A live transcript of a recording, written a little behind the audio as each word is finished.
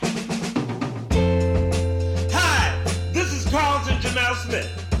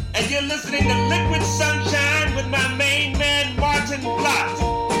you're listening to Liquid Sunshine with my main man, Martin Blott.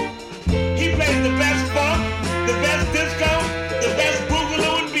 He plays the best funk, the best disco, the best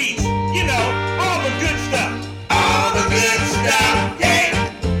boogaloo and beats. You know, all the good stuff. All the good stuff, yeah.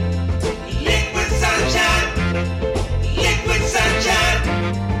 Liquid Sunshine, Liquid Sunshine,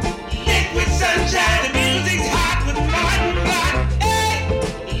 Liquid Sunshine. The music's hot with Martin Blott. Hey,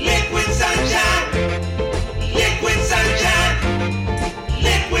 Liquid Sunshine, Liquid Sunshine,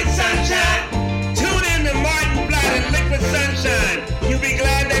 Liquid Sunshine. Tune in to Martin Blott and Liquid Sunshine. You'll be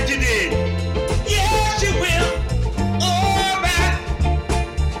glad that you did. Yes, you will. All right.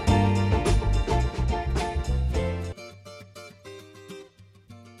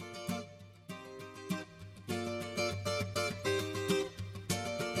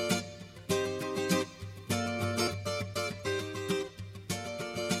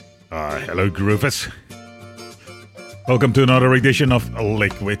 Hello, Groovers. Welcome to another edition of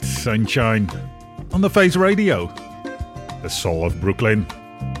Liquid Sunshine on the Face Radio, the soul of Brooklyn.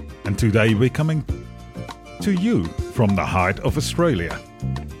 And today we're coming to you from the heart of Australia.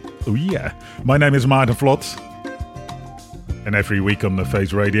 Oh yeah, my name is Martin Vlot. And every week on the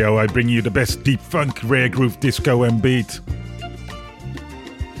Face Radio I bring you the best deep funk, rare groove, disco and beat.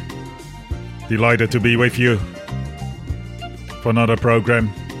 Delighted to be with you for another program.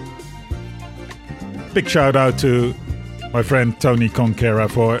 Big shout out to my friend Tony Conquera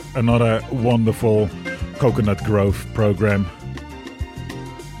for another wonderful Coconut Grove program.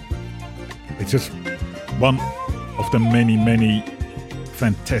 It's just one of the many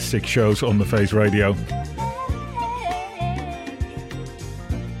fantastic shows on the Face Radio.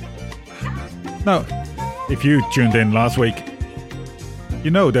 Now, if you tuned in last week,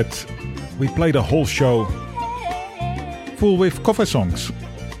 you know that we played a whole show full with cover songs.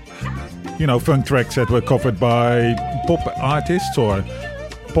 You know, funk tracks that were covered by pop artists, or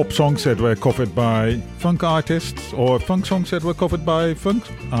pop songs that were covered by funk artists, or funk songs that were covered by funk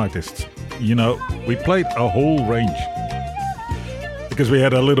artists. You know, we played a whole range because we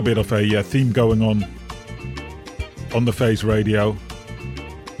had a little bit of a theme going on the Face Radio.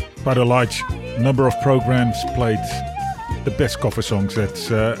 Quite a large number of programs played the best cover songs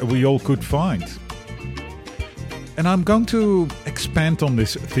that we all could find. And I'm going to expand on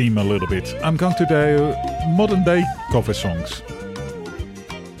this theme a little bit. I'm going to do modern day cover songs.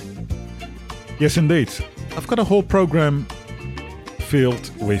 Yes, indeed. I've got a whole program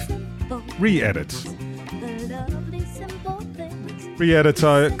filled with re-edits. Re-edits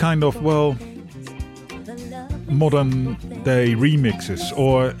are kind of, well, modern day remixes.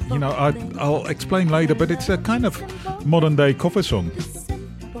 Or, you know, I'll explain later, but it's a kind of modern day cover song.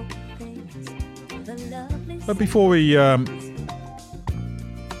 But before we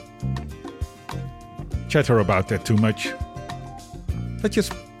chatter about that too much, let's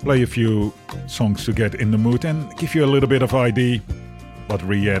just play a few songs to get in the mood and give you a little bit of idea what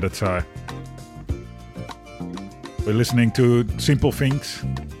re-edits are. We're listening to Simple Things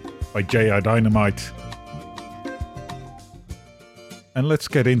by J.I. Dynamite. And let's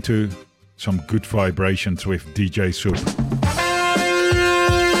get into some good vibrations with DJ Soup.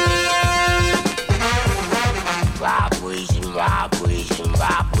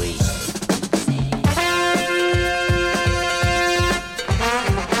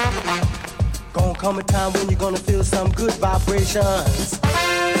 Gonna come a time when you're gonna feel some good vibrations.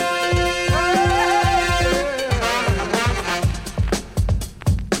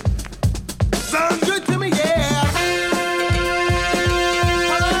 Sounds good to me, yeah.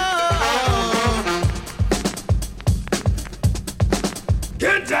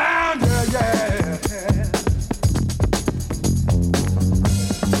 Get down, yeah, yeah.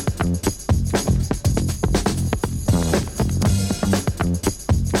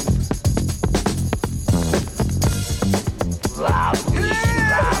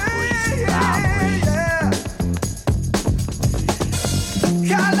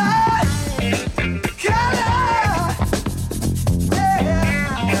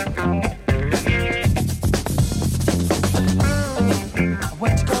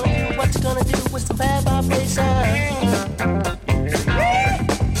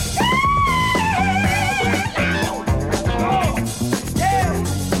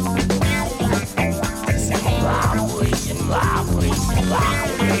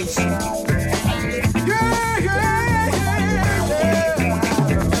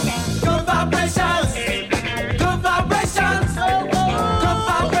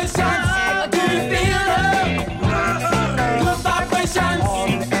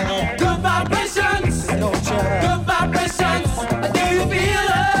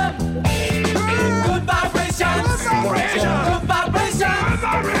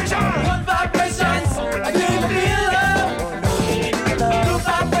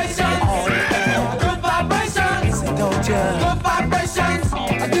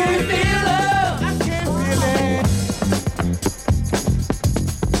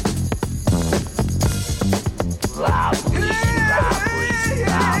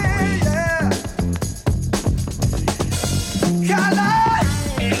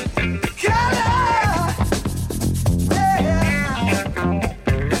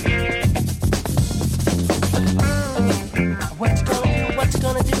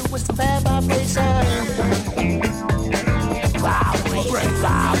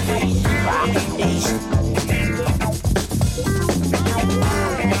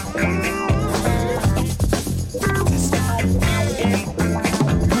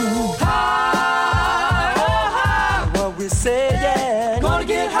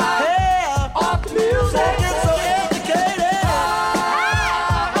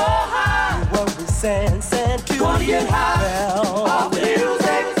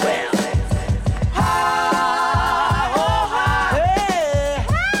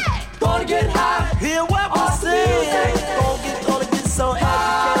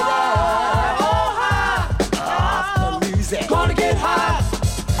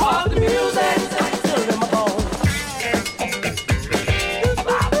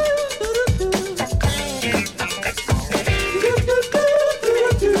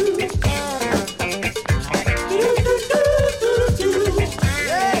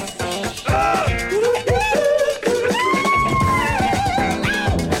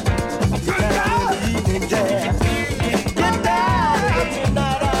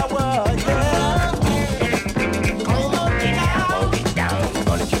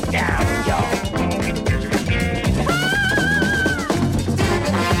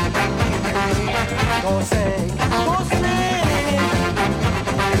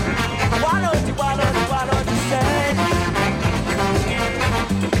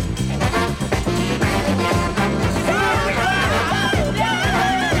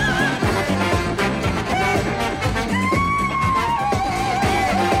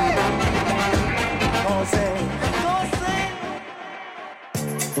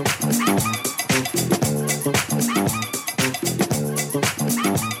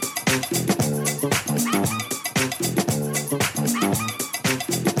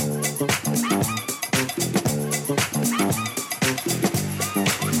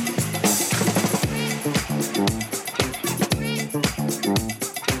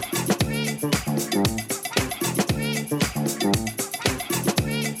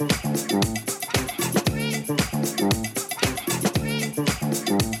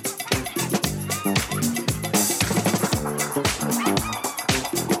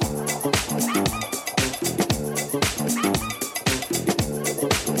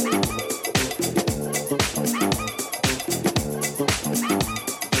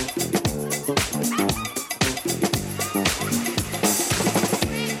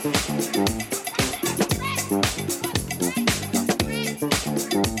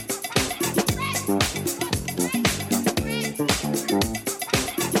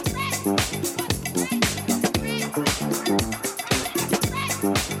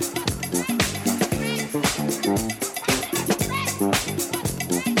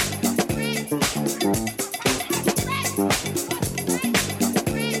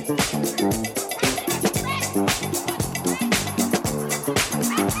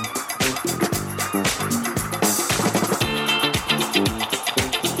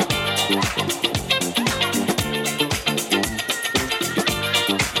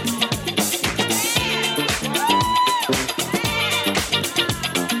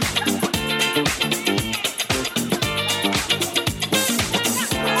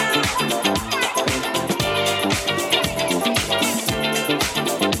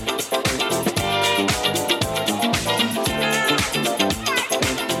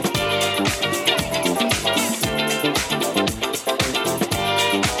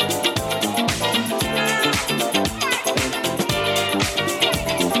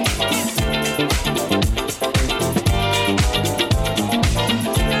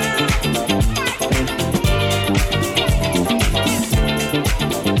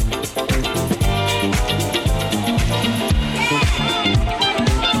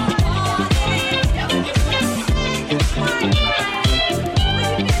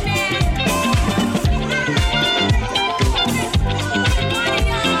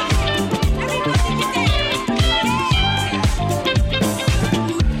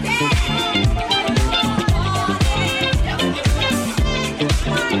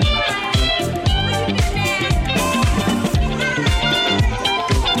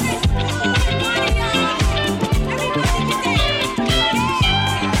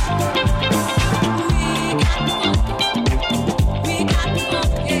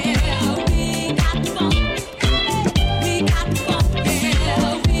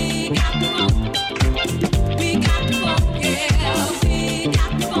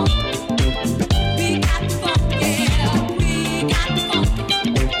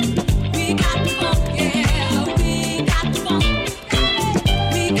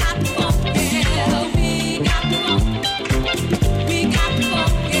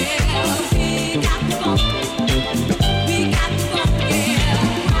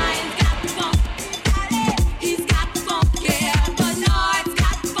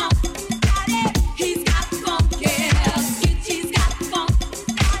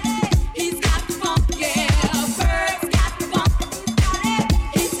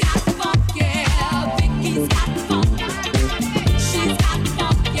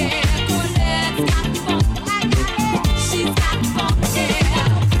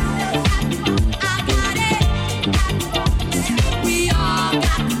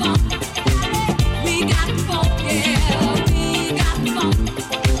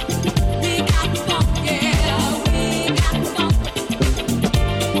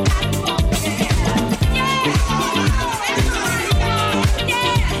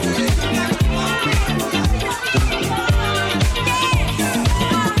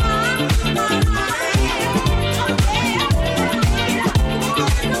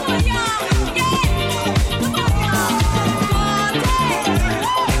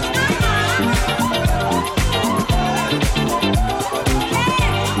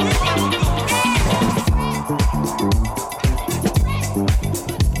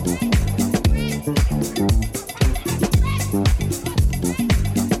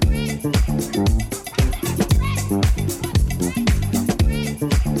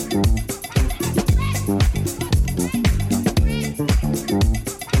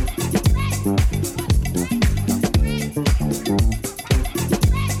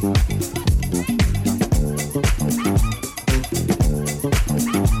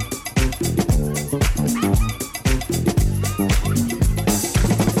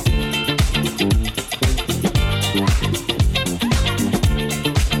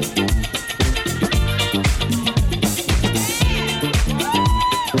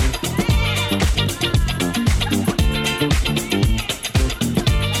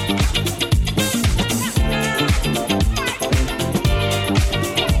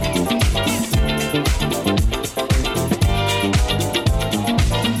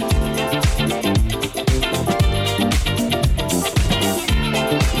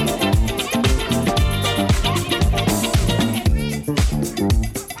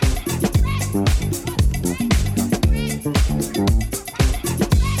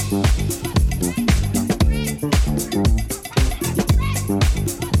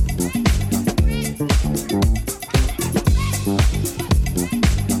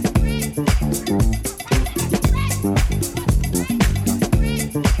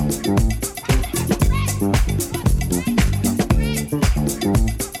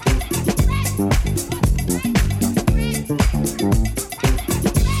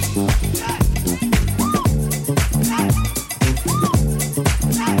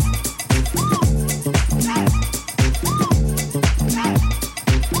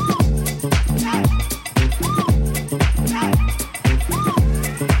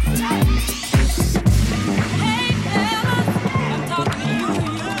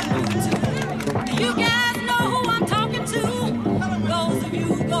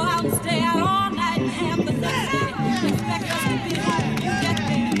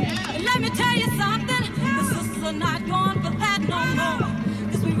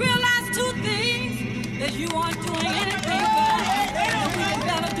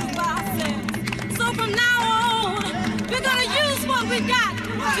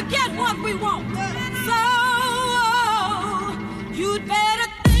 to get what we want. So you'd better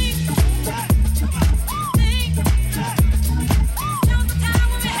think. Just the time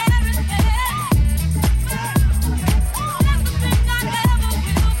when we have it there. That's the thing I never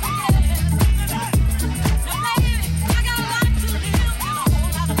will forget. Now baby, I got a lot to live and a whole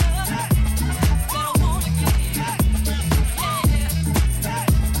lot of love that I wanna give. Yeah.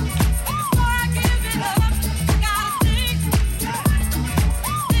 Before I give it up, I gotta think.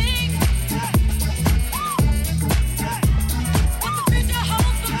 What the future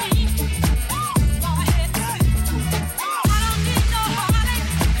holds for me. Go ahead and see. I don't need no heartache,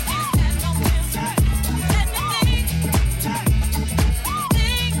 can't stand no misery. Let me think.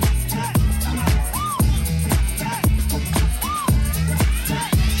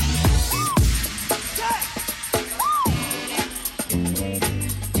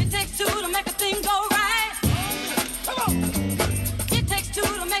 It takes two to make a thing go right. It takes two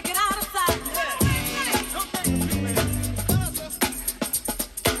to make it out of sight.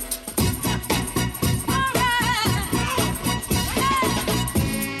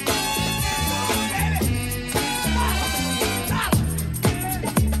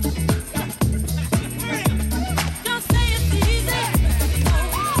 Don't say it's easy.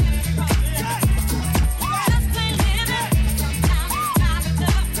 Just plain living. Sometimes it's kind of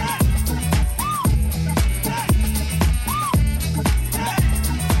tough.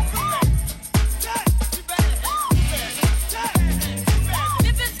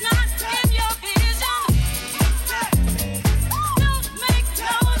 If it's not in your vision, don't make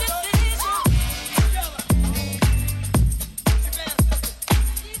no decision.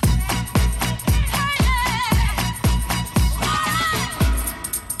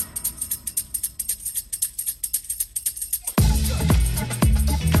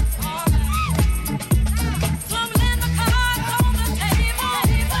 Some land the cards on the table.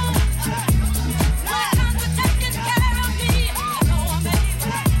 When it comes to taking care of me, I know I'm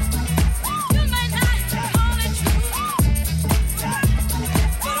able. You may not call it true, but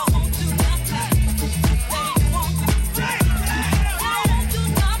I won't do nothing that you won't do. I won't do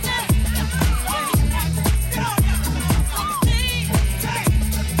nothing that you won't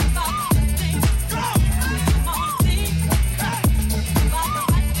do. Think about the things. Come on, think about the right thing. You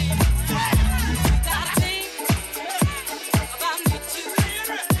gotta think about me too. Come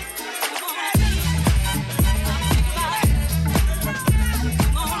on,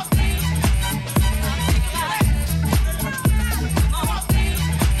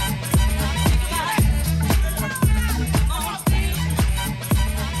 about it. Come on, think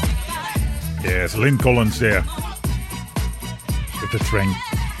Yes, Lynn Collins there. With the train.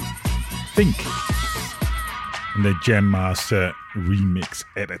 Think. And the Jam Master remix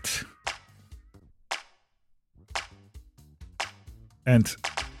edit. And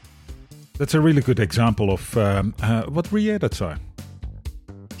that's a really good example of what re-edits are.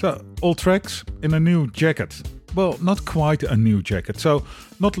 So, old tracks in a new jacket. Well, not quite a new jacket. So,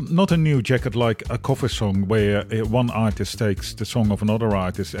 not a new jacket like a cover song where one artist takes the song of another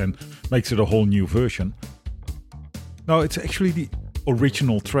artist and makes it a whole new version. No, it's actually the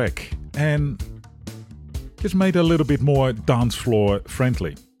original track and just made a little bit more dance floor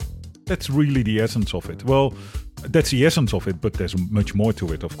friendly. That's really the essence of it. Well, that's the essence of it, but there's much more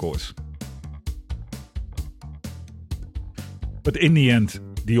to it, of course. But in the end,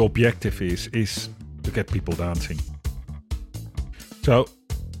 the objective is to get people dancing. So,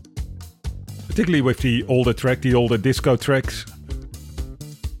 particularly with the older disco tracks,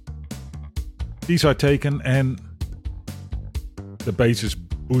 these are taken and the bass is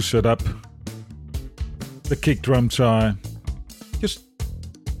boosted up. The kick drums are just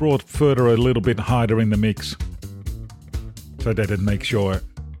brought further a little bit higher in the mix, so that it makes your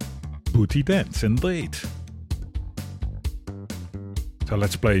booty dance indeed. So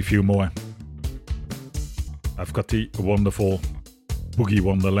let's play a few more. I've got the wonderful Boogie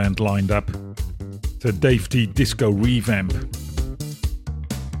Wonderland lined up. The Dave T Disco Revamp.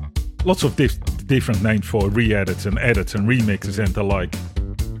 Lots of different names for re-edits and edits and remixes and the like.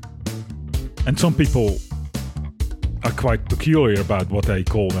 And some people are quite peculiar about what they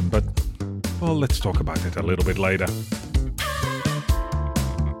call them, but well, let's talk about it a little bit later.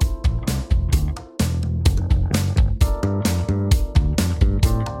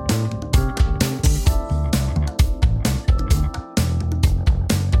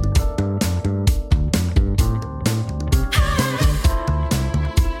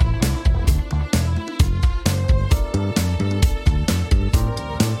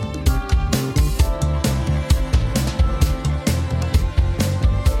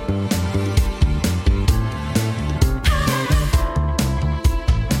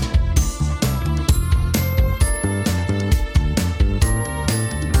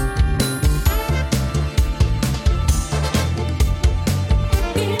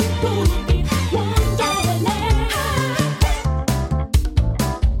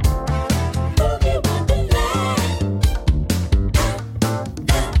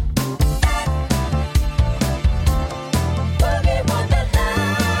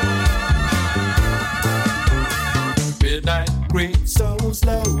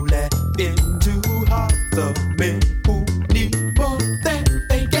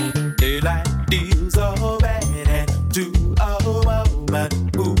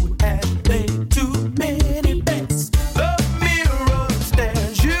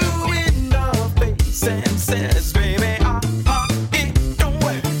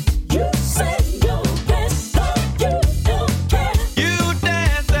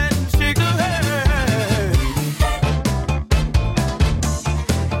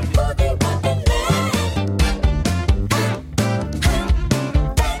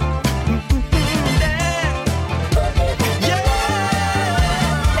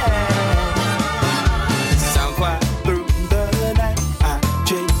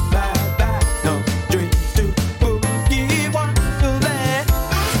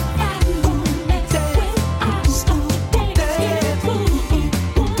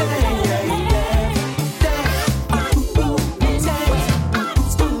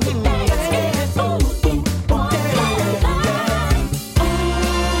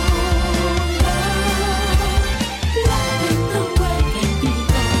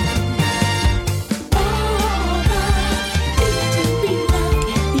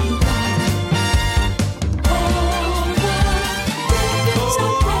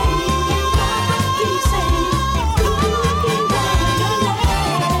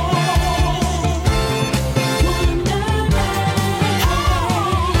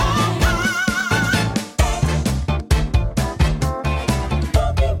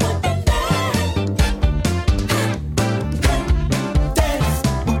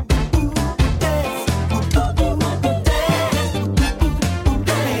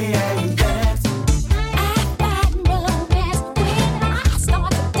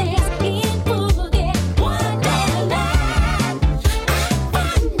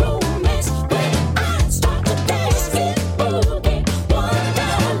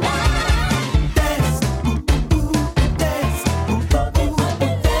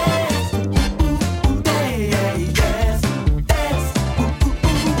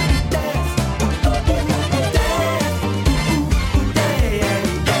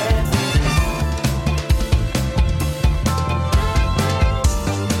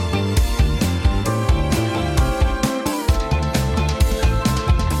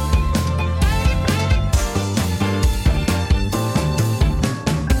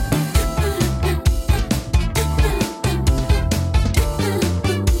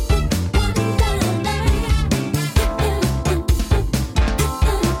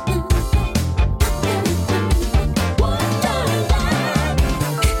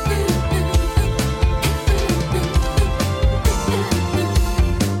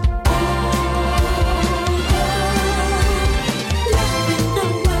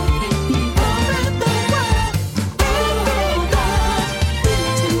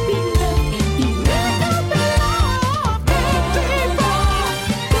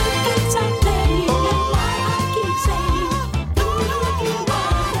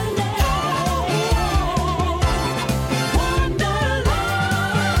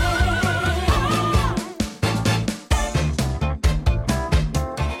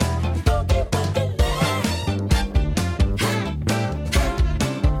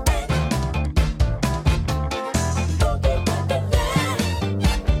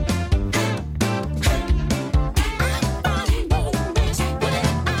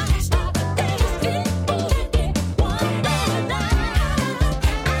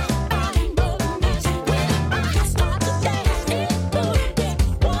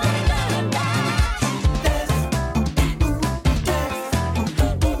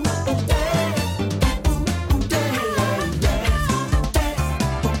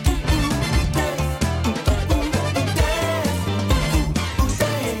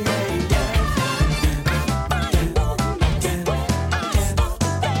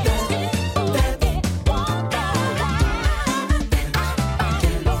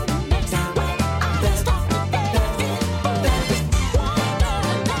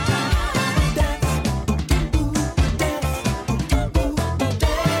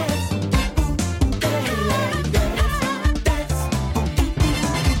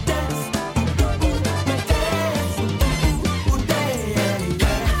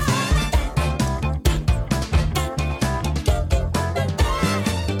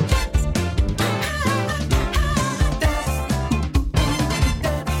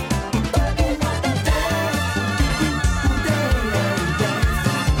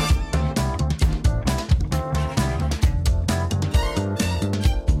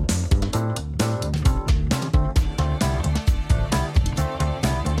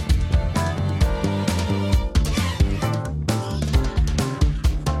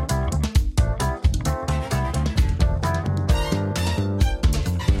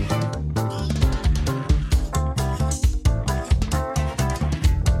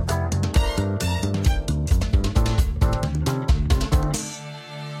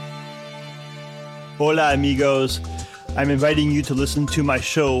 Hola, amigos. I'm inviting you to listen to my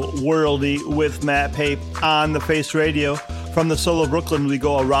show, Worldy, with Matt Pape on The Face Radio. From the Soul of Brooklyn, we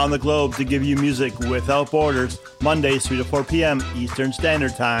go around the globe to give you music without borders, Mondays 3 to 4 p.m. Eastern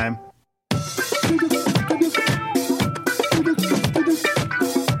Standard Time.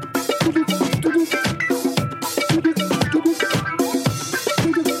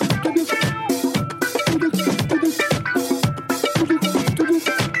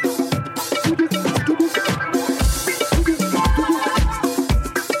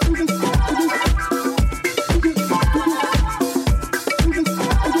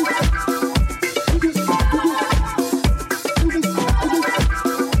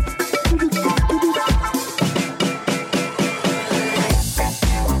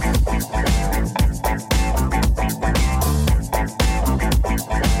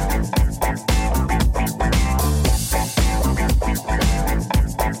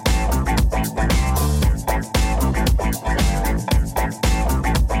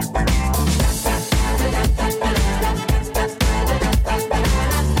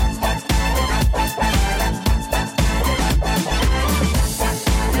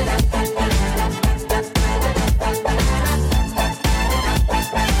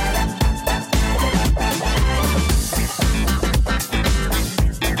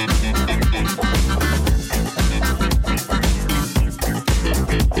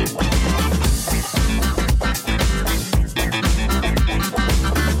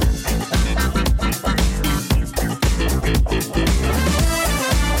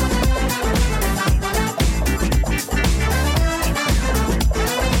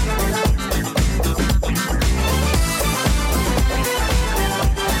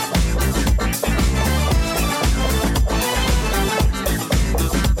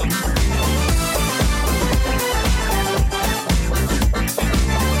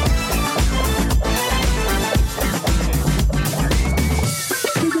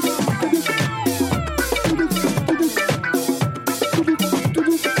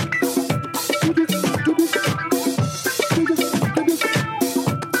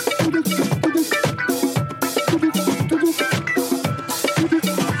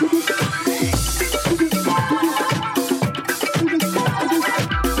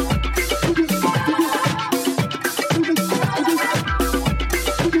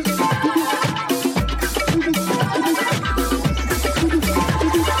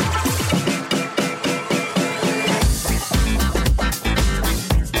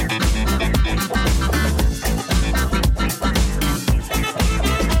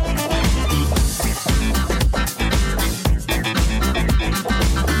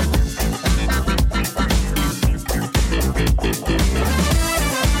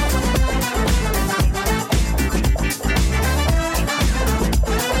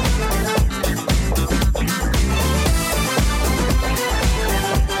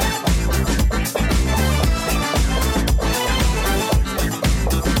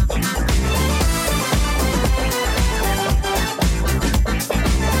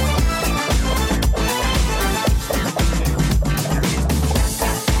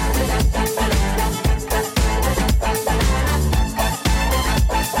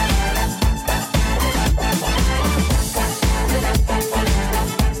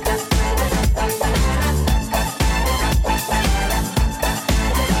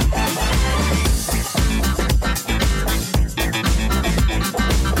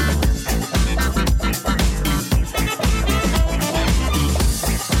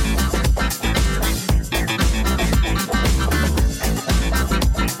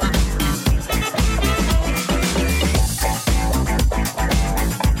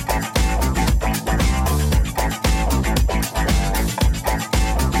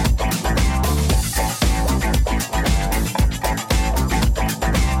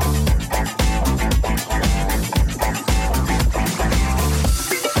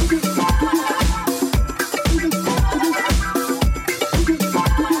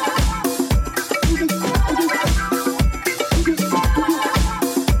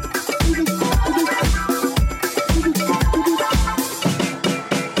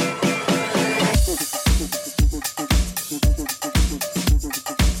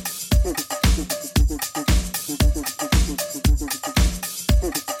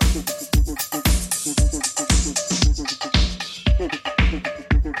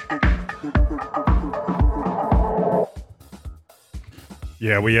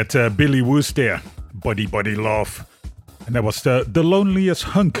 Yeah, we had Billy Woos there, Body Body Love. And that was the Loneliest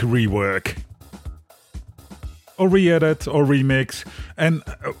Hunk rework. Or re-edit, or remix. And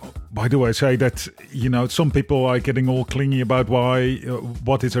Why do I say that? Some people are getting all clingy about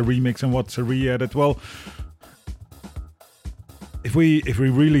what is a remix and what's a re-edit. Well, if we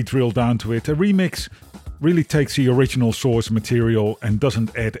really drill down to it, a remix really takes the original source material and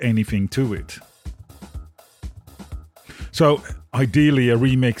doesn't add anything to it. So ideally, a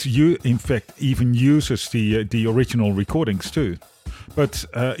remix, in fact, even uses the original recordings too. But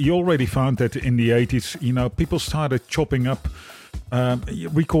you already found that in the 80s, people started chopping up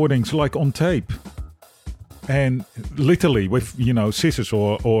recordings like on tape, and literally with scissors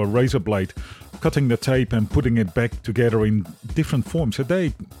or razor blade, cutting the tape and putting it back together in different forms that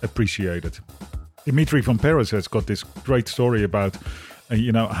they appreciated. Dimitri from Paris has got this great story about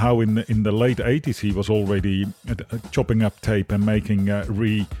how in the late 80s he was already chopping up tape and making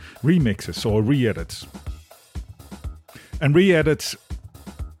remixes or re-edits. And re-edits,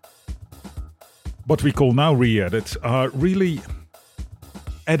 what we call now re-edits, are really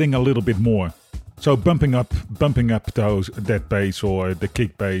adding a little bit more. So bumping up that bass or the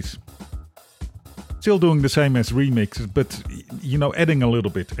kick bass. Still doing the same as remixes, but adding a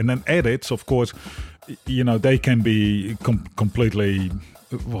little bit. And then edits, of course, they can be completely.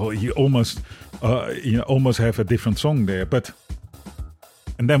 Well, you almost have a different song there, but.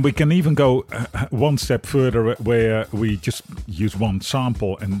 And then we can even go one step further, where we just use one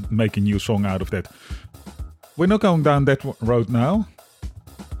sample and make a new song out of that. We're not going down that road now.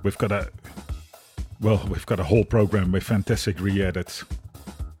 We've got a whole program with fantastic re-edits.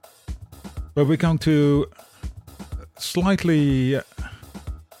 But we're going to slightly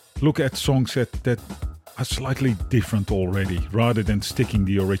look at songs that are slightly different already, rather than sticking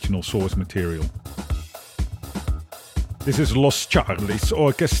the original source material. This is Los Charlies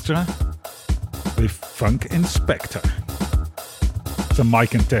Orchestra with Funk Inspector. It's a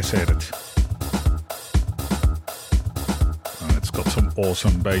Mike and Tess edit. It's got some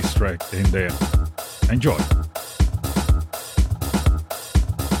awesome bass track in there. Enjoy.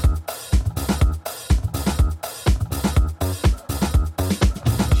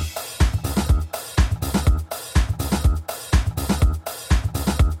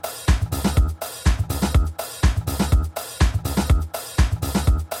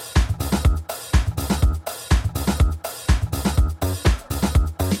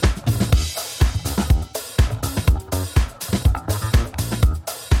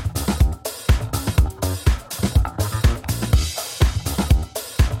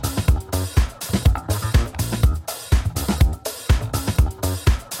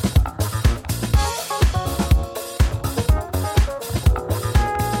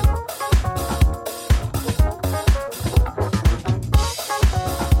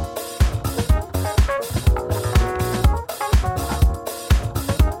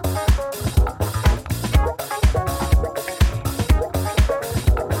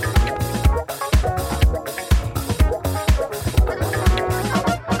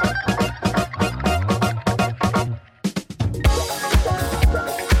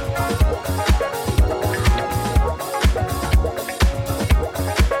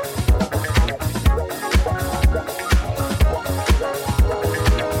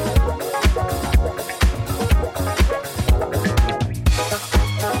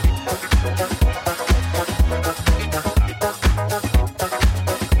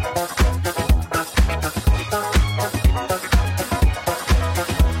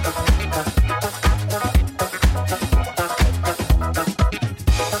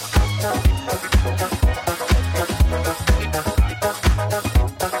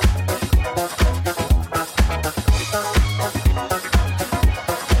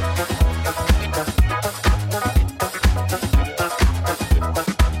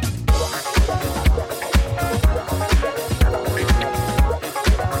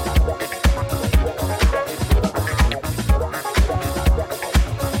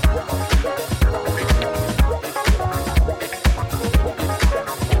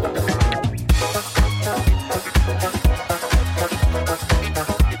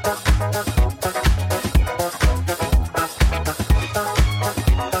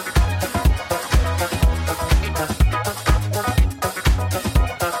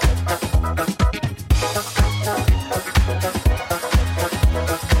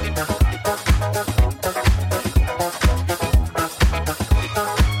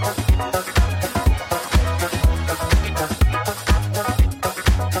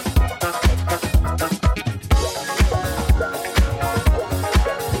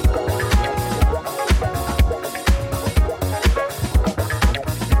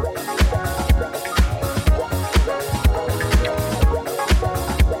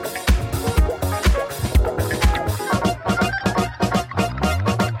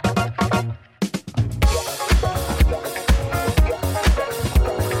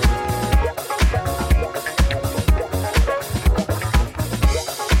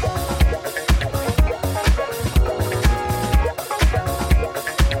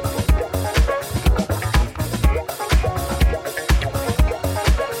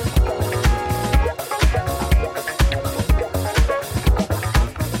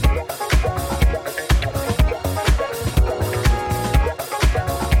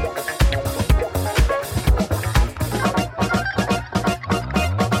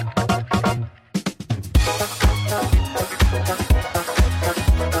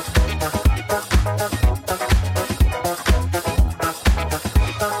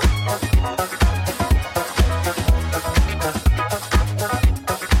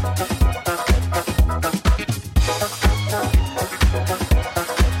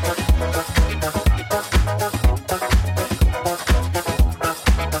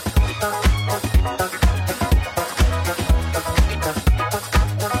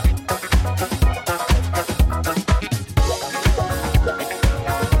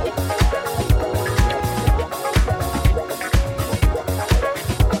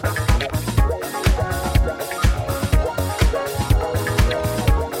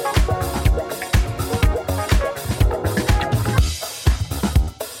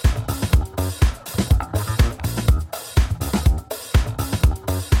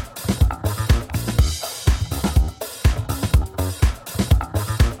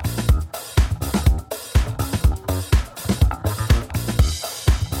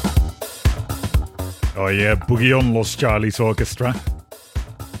 Oh yeah, Boogie on Los Charlie's Orchestra.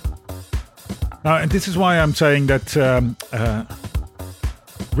 And this is why I'm saying that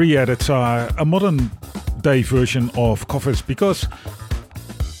re-edits are a modern day version of covers, because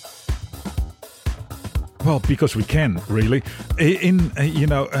we can, really.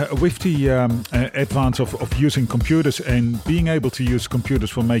 With the advance of using computers and being able to use computers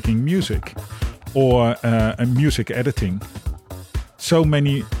for making music or music editing, so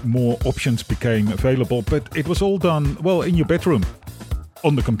many more options became available, but it was all done, well, in your bedroom,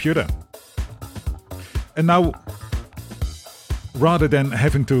 on the computer. And now, rather than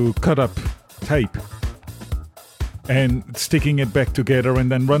having to cut up tape and sticking it back together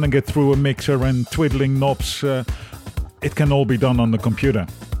and then running it through a mixer and twiddling knobs, it can all be done on the computer.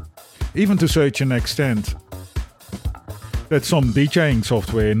 Even to such an extent that some DJing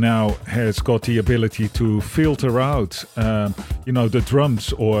software now has got the ability to filter out, the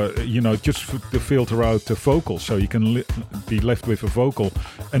drums, or, just to filter out the vocals, so you can be left with a vocal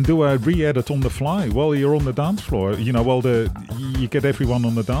and do a re-edit on the fly while you're on the dance floor. You get everyone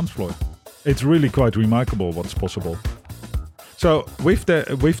on the dance floor. It's really quite remarkable what's possible. So with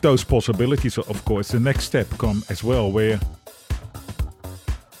those possibilities, of course, the next step come as well, where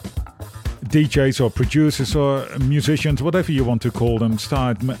DJs or producers or musicians, whatever you want to call them,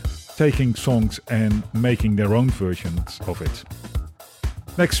 start taking songs and making their own versions of it.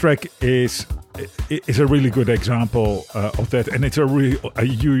 Next track is a really good example of that, and it's a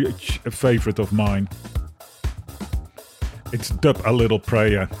huge favorite of mine. It's Dub a Little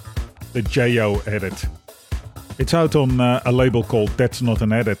Prayer, the J.O. edit. It's out on a label called That's Not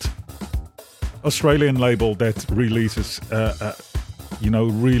an Edit, Australian label that releases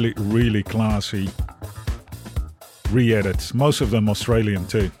really, really classy re-edits. Most of them Australian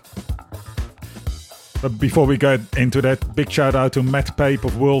too. But before we get into that, big shout out to Matt Pape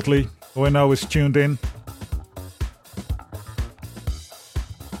of Worldly, who I know is tuned in.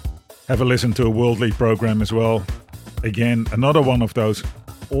 Have a listen to a Worldly program as well. Again, another one of those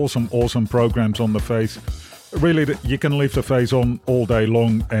awesome programs on the Face. Really, you can leave the Face on all day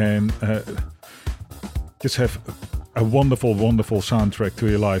long and just have a wonderful soundtrack to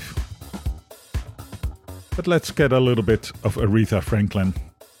your life. But let's get a little bit of Aretha Franklin,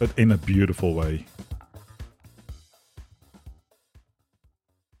 but in a beautiful way.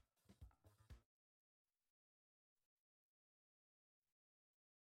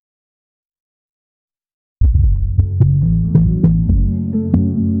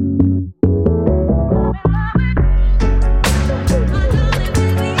 I'm in love with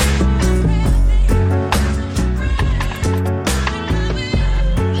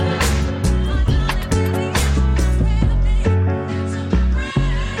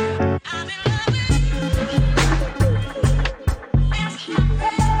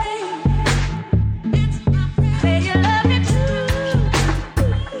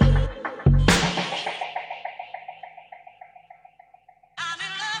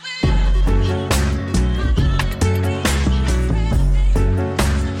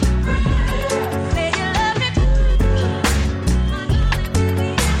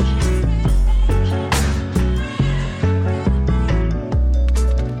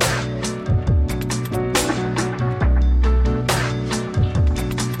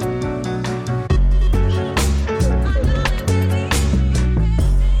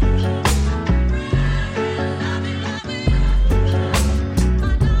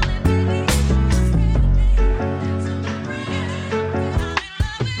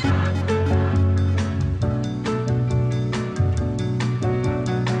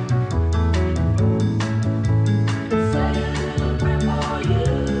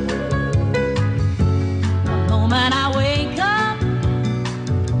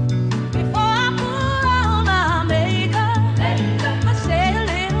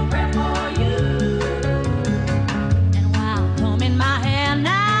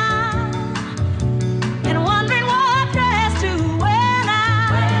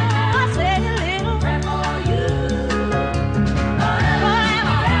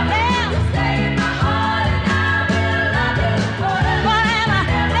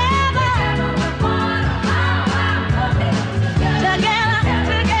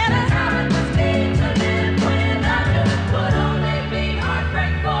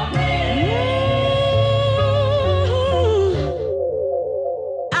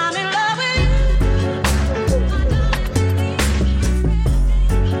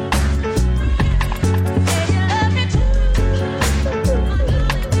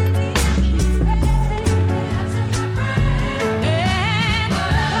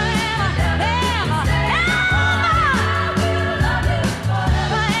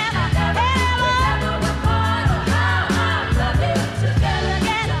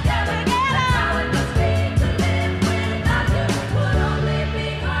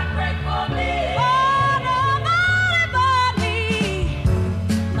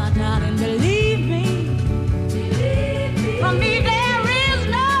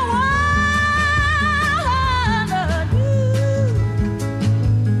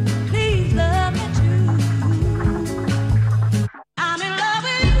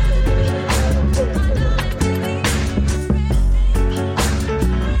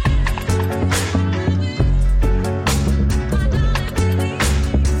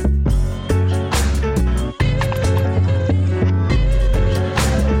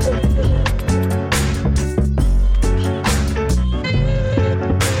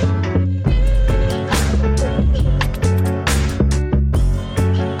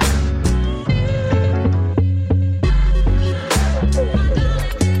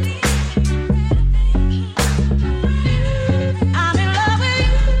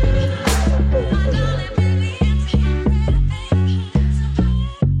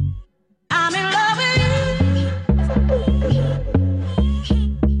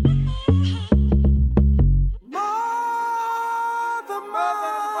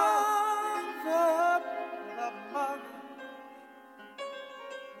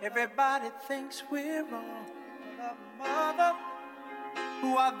Everybody thinks we're wrong. Mother,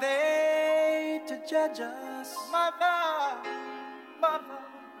 who are they to judge us? Mother,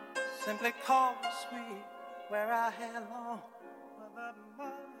 simply cause we wear our hair long.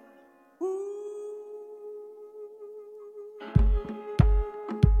 Mother, ooh.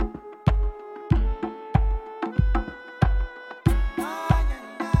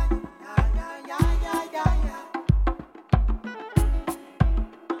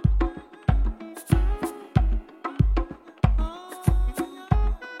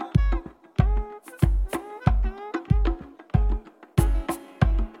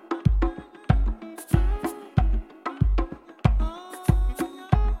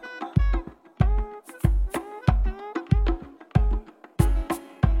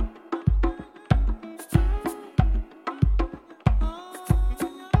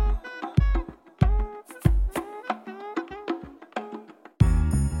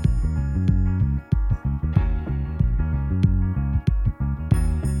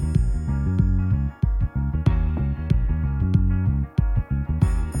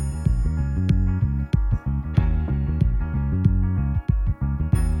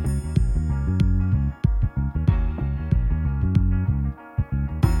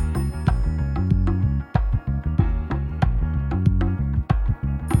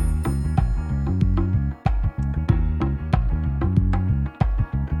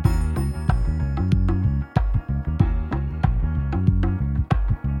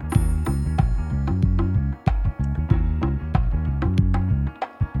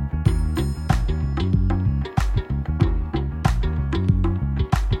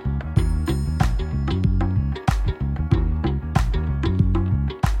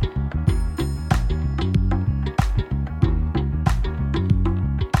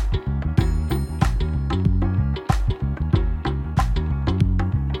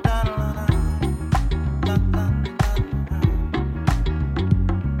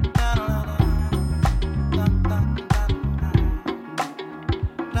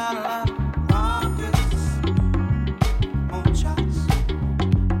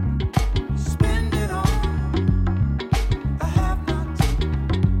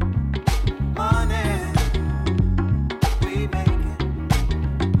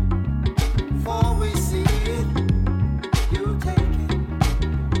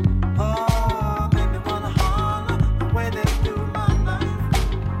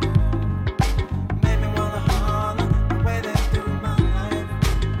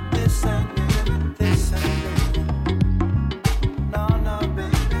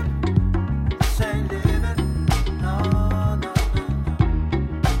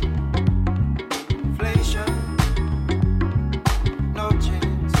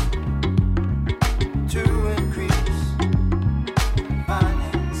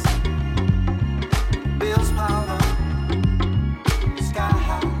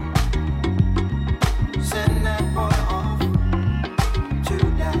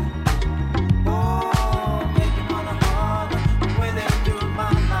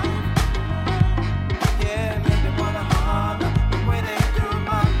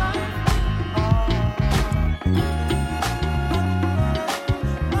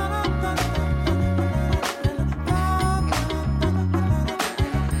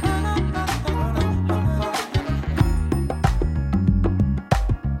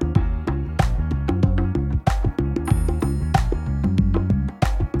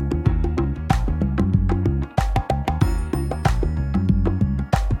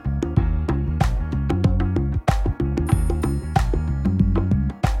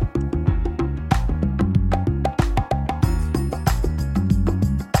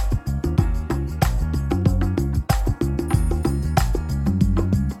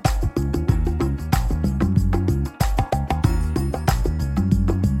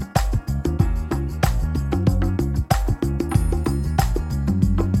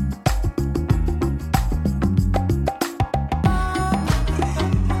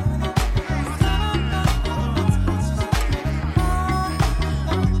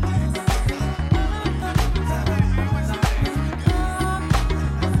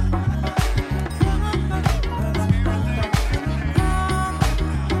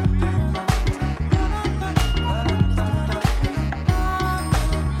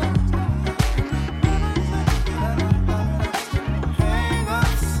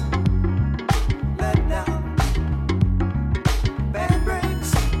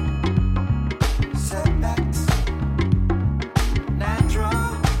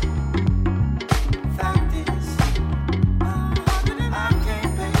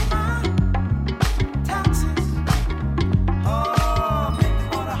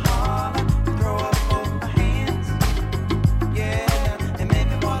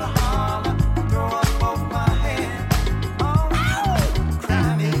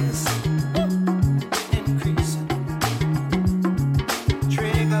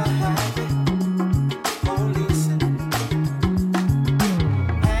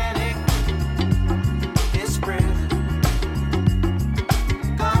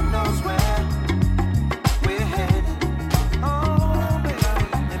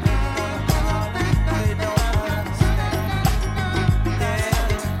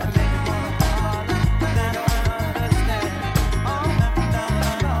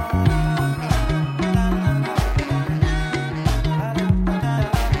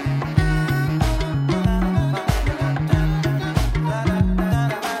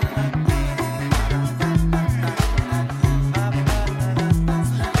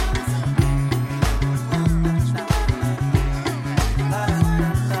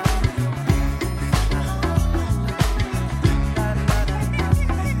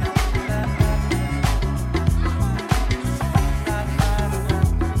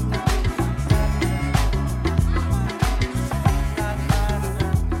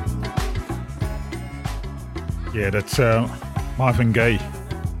 Yeah, that's Marvin Gaye,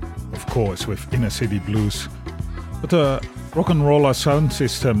 of course, with Inner City Blues. But a rock and roller sound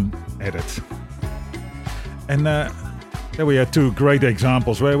system added. And there we had two great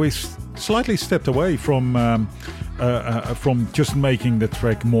examples where we slightly stepped away from just making the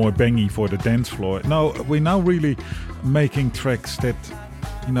track more bangy for the dance floor. No, we're now really making tracks that,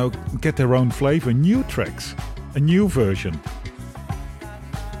 you know, get their own flavor, new tracks, a new version.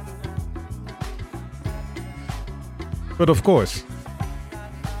 But of course,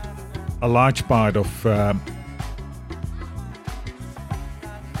 a large part of the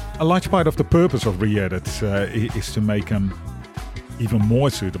purpose of re-edits is to make them even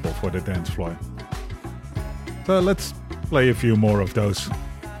more suitable for the dance floor. So let's play a few more of those.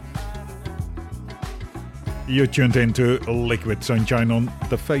 You're tuned into Liquid Sunshine on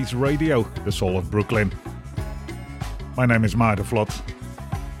The Face Radio, the soul of Brooklyn. My name is Maarten Vlot.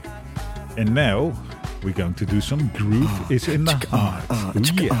 And now we're going to do some Groove is in the Heart. Ooh,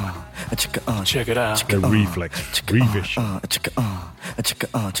 yeah. Check it out. The Reflex Revision.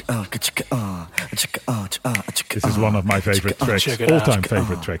 This is one of my favorite tracks, all-time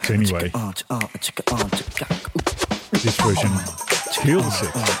favorite tracks anyway. This version kills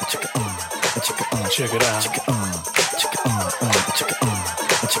it. Check it out.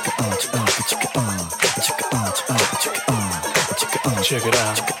 Check it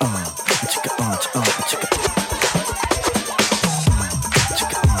out.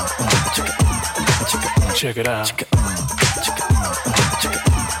 Check it out.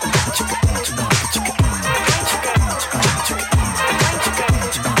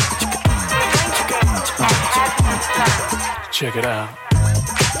 Check it out.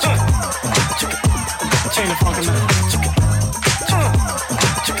 Ain't it funky now?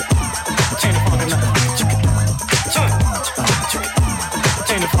 Ain't it funky now?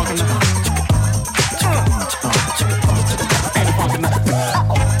 Ain't it funky now? Ain't it funky now?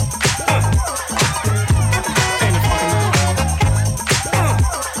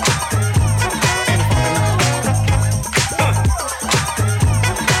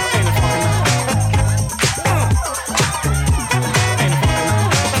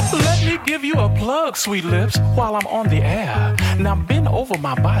 Sweet lips, while I'm on the air. Now bend over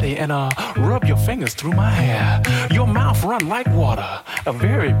my body and rub your fingers through my hair. Your mouth run like water, a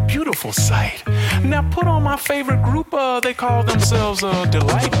very beautiful sight. Now put on my favorite group, they call themselves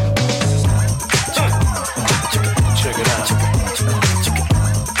Delight. Check it out.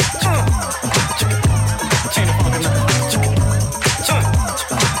 Ain't it funky now?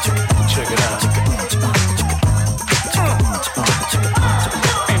 Check it out.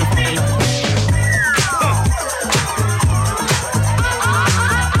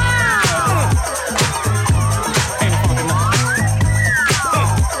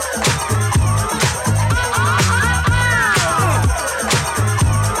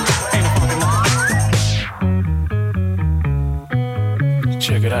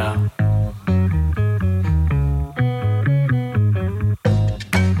 Check it out.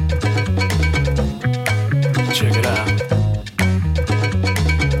 Check it out.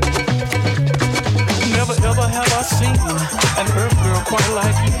 Never ever have I seen an earth girl quite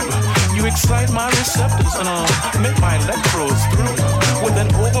like you. You excite my receptors and make my electrodes through. With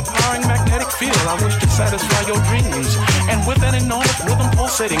an overpowering magnetic field, I wish to satisfy your dreams. And with an enormous rhythm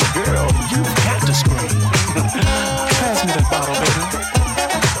pulsating, girl, you've got to scream. Pass me that bottle, baby.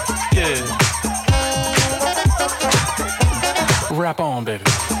 Yeah. Rap on, baby.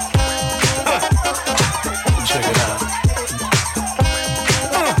 Check it out.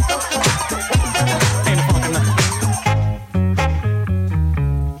 Ain't it funky now?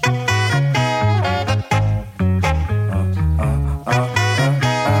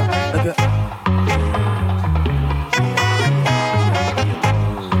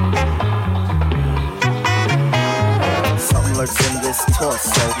 Something lurks in this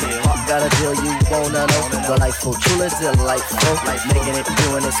torso. Got a deal you wanna know. Delightful, truly delightful. Like making it,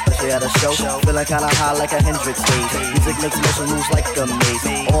 doing it, especially at a show. Feeling kinda high like a Hendrix haze. Music makes motion moves like a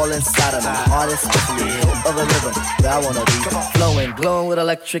maze. All inside of me, heart especially. Hilt of the rhythm where I wanna be. Flowing, glowing with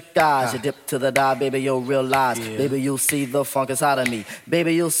electric eyes. You dip to the dive, baby, you'll realize. Baby, you'll see the funk inside of me.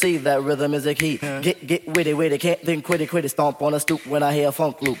 Baby, you'll see that rhythm is a key. Get witty, can't think quitty. Stomp on a stoop when I hear a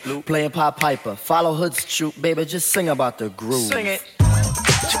funk loop. Playing Pied Piper, follow Hood's troop. Baby, just sing about the groove. Sing it.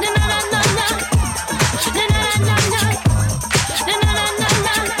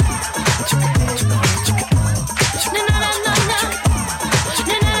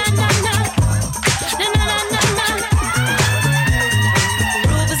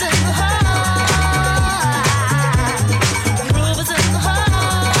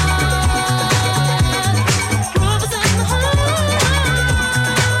 Groove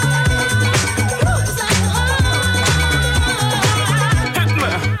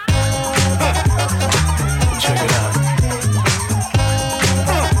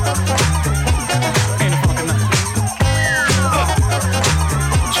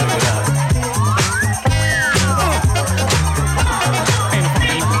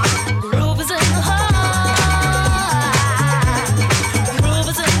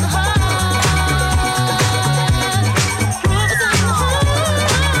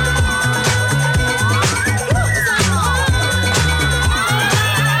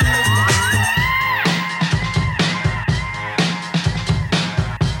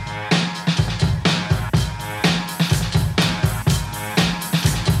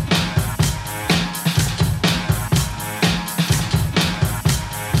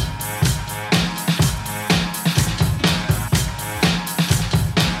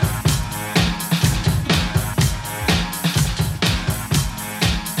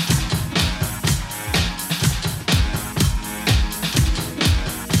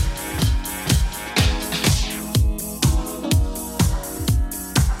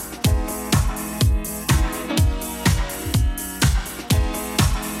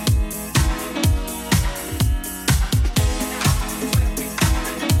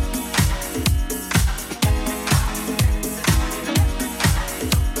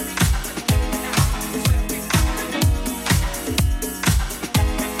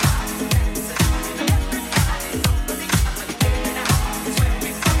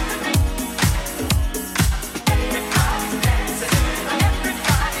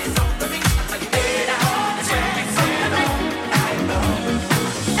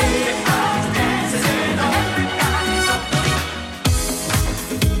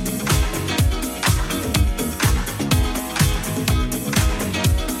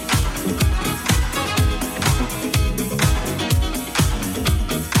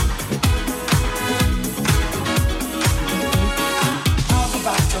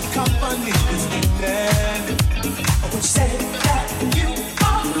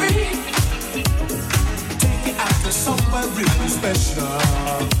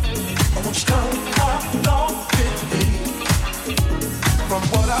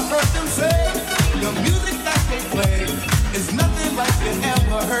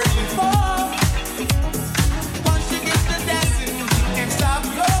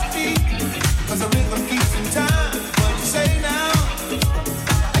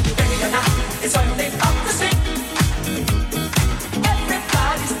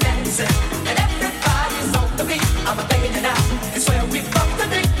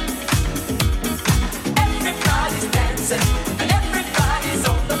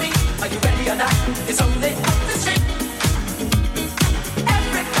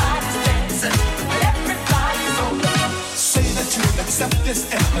this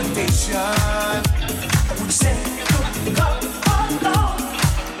invitation. We said, come along.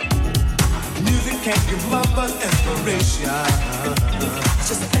 Music can give lovers inspiration. It's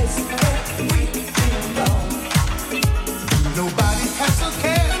just a place where we belong. Nobody has to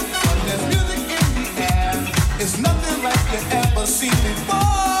care when there's music in the air. It's nothing like you ever seen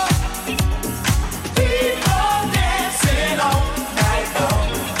before. People dancing all night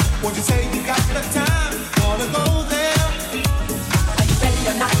long. Won't you say you got the time? Wanna go there? Are you ready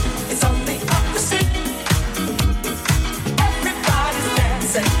or not? It's only up the street. Everybody's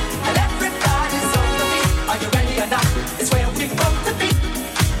dancing and everybody's on the beat. Are you ready or not? It's where we want to be.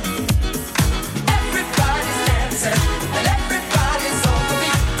 Everybody's dancing and everybody's on the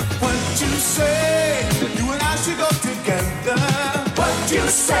beat. What you say? You and I should go together. What you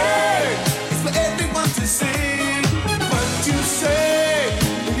say? It's for everyone to see. What you say?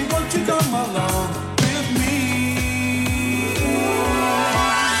 Baby, won't you come along with me?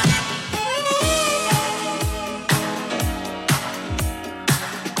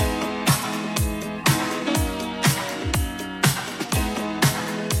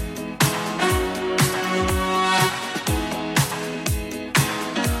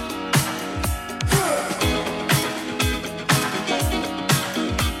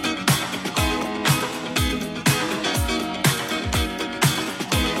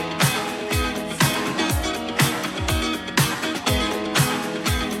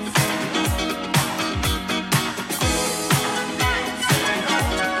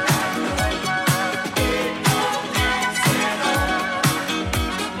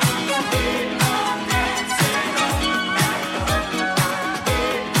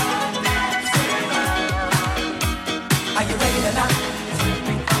 Are you ready or not?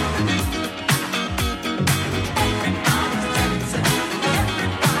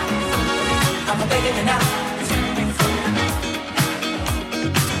 I'm begging you now.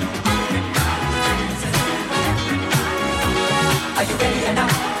 Are you ready or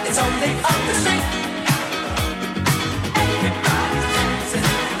not? It's only up the street.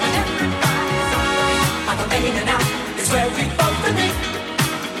 I'm begging you now. It's where we both meet.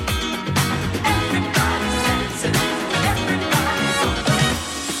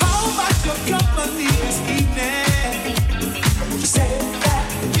 How about your company this evening? You said that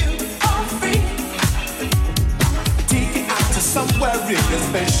you are free. Take it out to somewhere really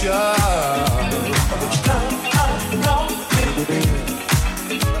special. Would you come along with me?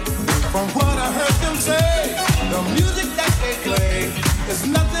 From what I heard them say, the music that they play is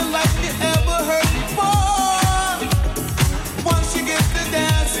nothing like you ever heard before. Once you get to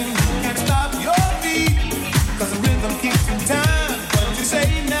dancing, you can't stop your feet. 'Cause the rhythm keeps in time. What you say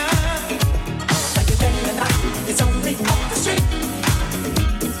now? Are you ready or not? It's only up the street.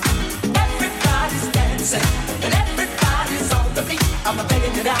 Everybody's dancing and everybody's on the beat. I'm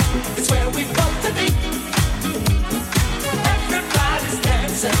begging you now. It's where we want to be. Everybody's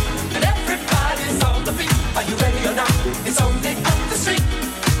dancing and everybody's on the beat. Are you ready or not? It's only up the street.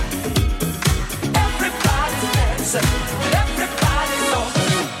 Everybody's dancing and everybody's on the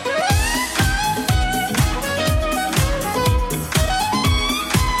beat.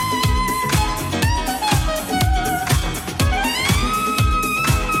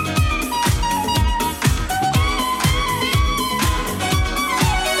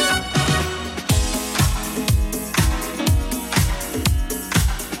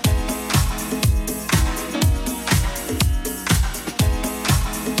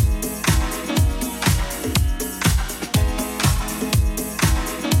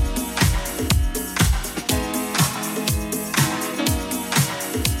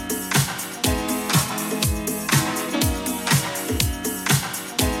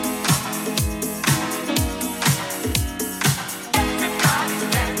 Everybody's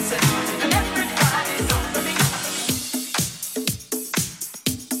dancing and everybody's on the beat.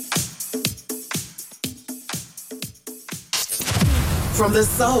 From the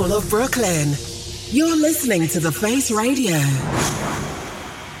soul of Brooklyn, you're listening to The Face Radio.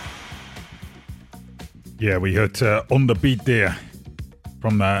 Yeah, we heard On the Beat there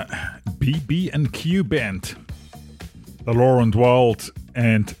from the BB&Q Band, the Laurent Wild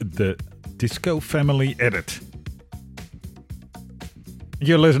and the Disco Family Edit.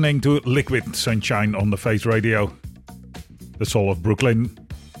 You're listening to Liquid Sunshine on The Face Radio, the soul of Brooklyn.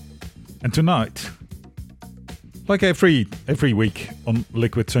 And tonight, like every week on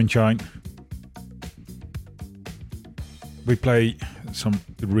Liquid Sunshine, we play some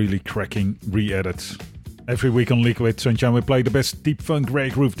really cracking re-edits. Every week on Liquid Sunshine we play the best deep funk, rare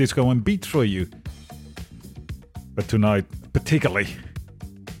groove, disco and beats for you. But tonight, particularly,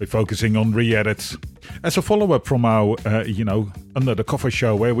 we're focusing on re-edits. As a follow-up from our, Under the Cover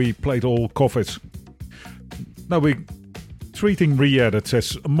show where we played all covers. Now we're treating re-edits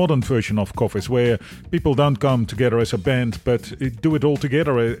as a modern version of covers where people don't come together as a band but do it all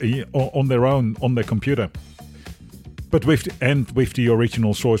together on their own, on their computer. But with the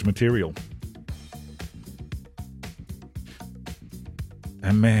original source material.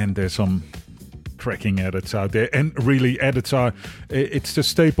 And man, there's some cracking edits out there, and really edits are it's the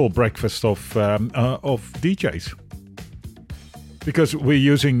staple breakfast of DJs, because we're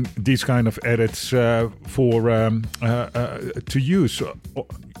using these kind of edits for to use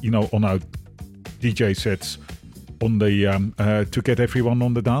on our DJ sets on the to get everyone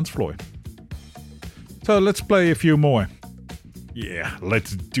on the dance floor. So let's play a few more. Yeah,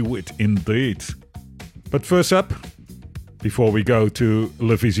 let's do it indeed. But first up, before we go to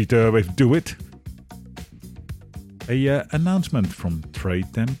Le Visiteur with Do It, a announcement from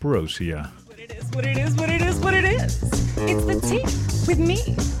Trade Ambrosia. What it is, what it is, what it is, what it is. It's the tea with me,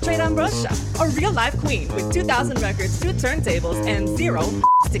 Trade Ambrosia, a real life queen with 2,000 records, 2 turntables, and 0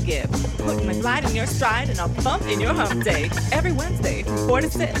 to give. Put my glide in your stride and I'll bump in your hump day. Every Wednesday from 4 to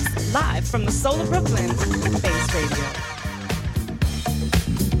 6, live from the soul of Brooklyn, Face Radio.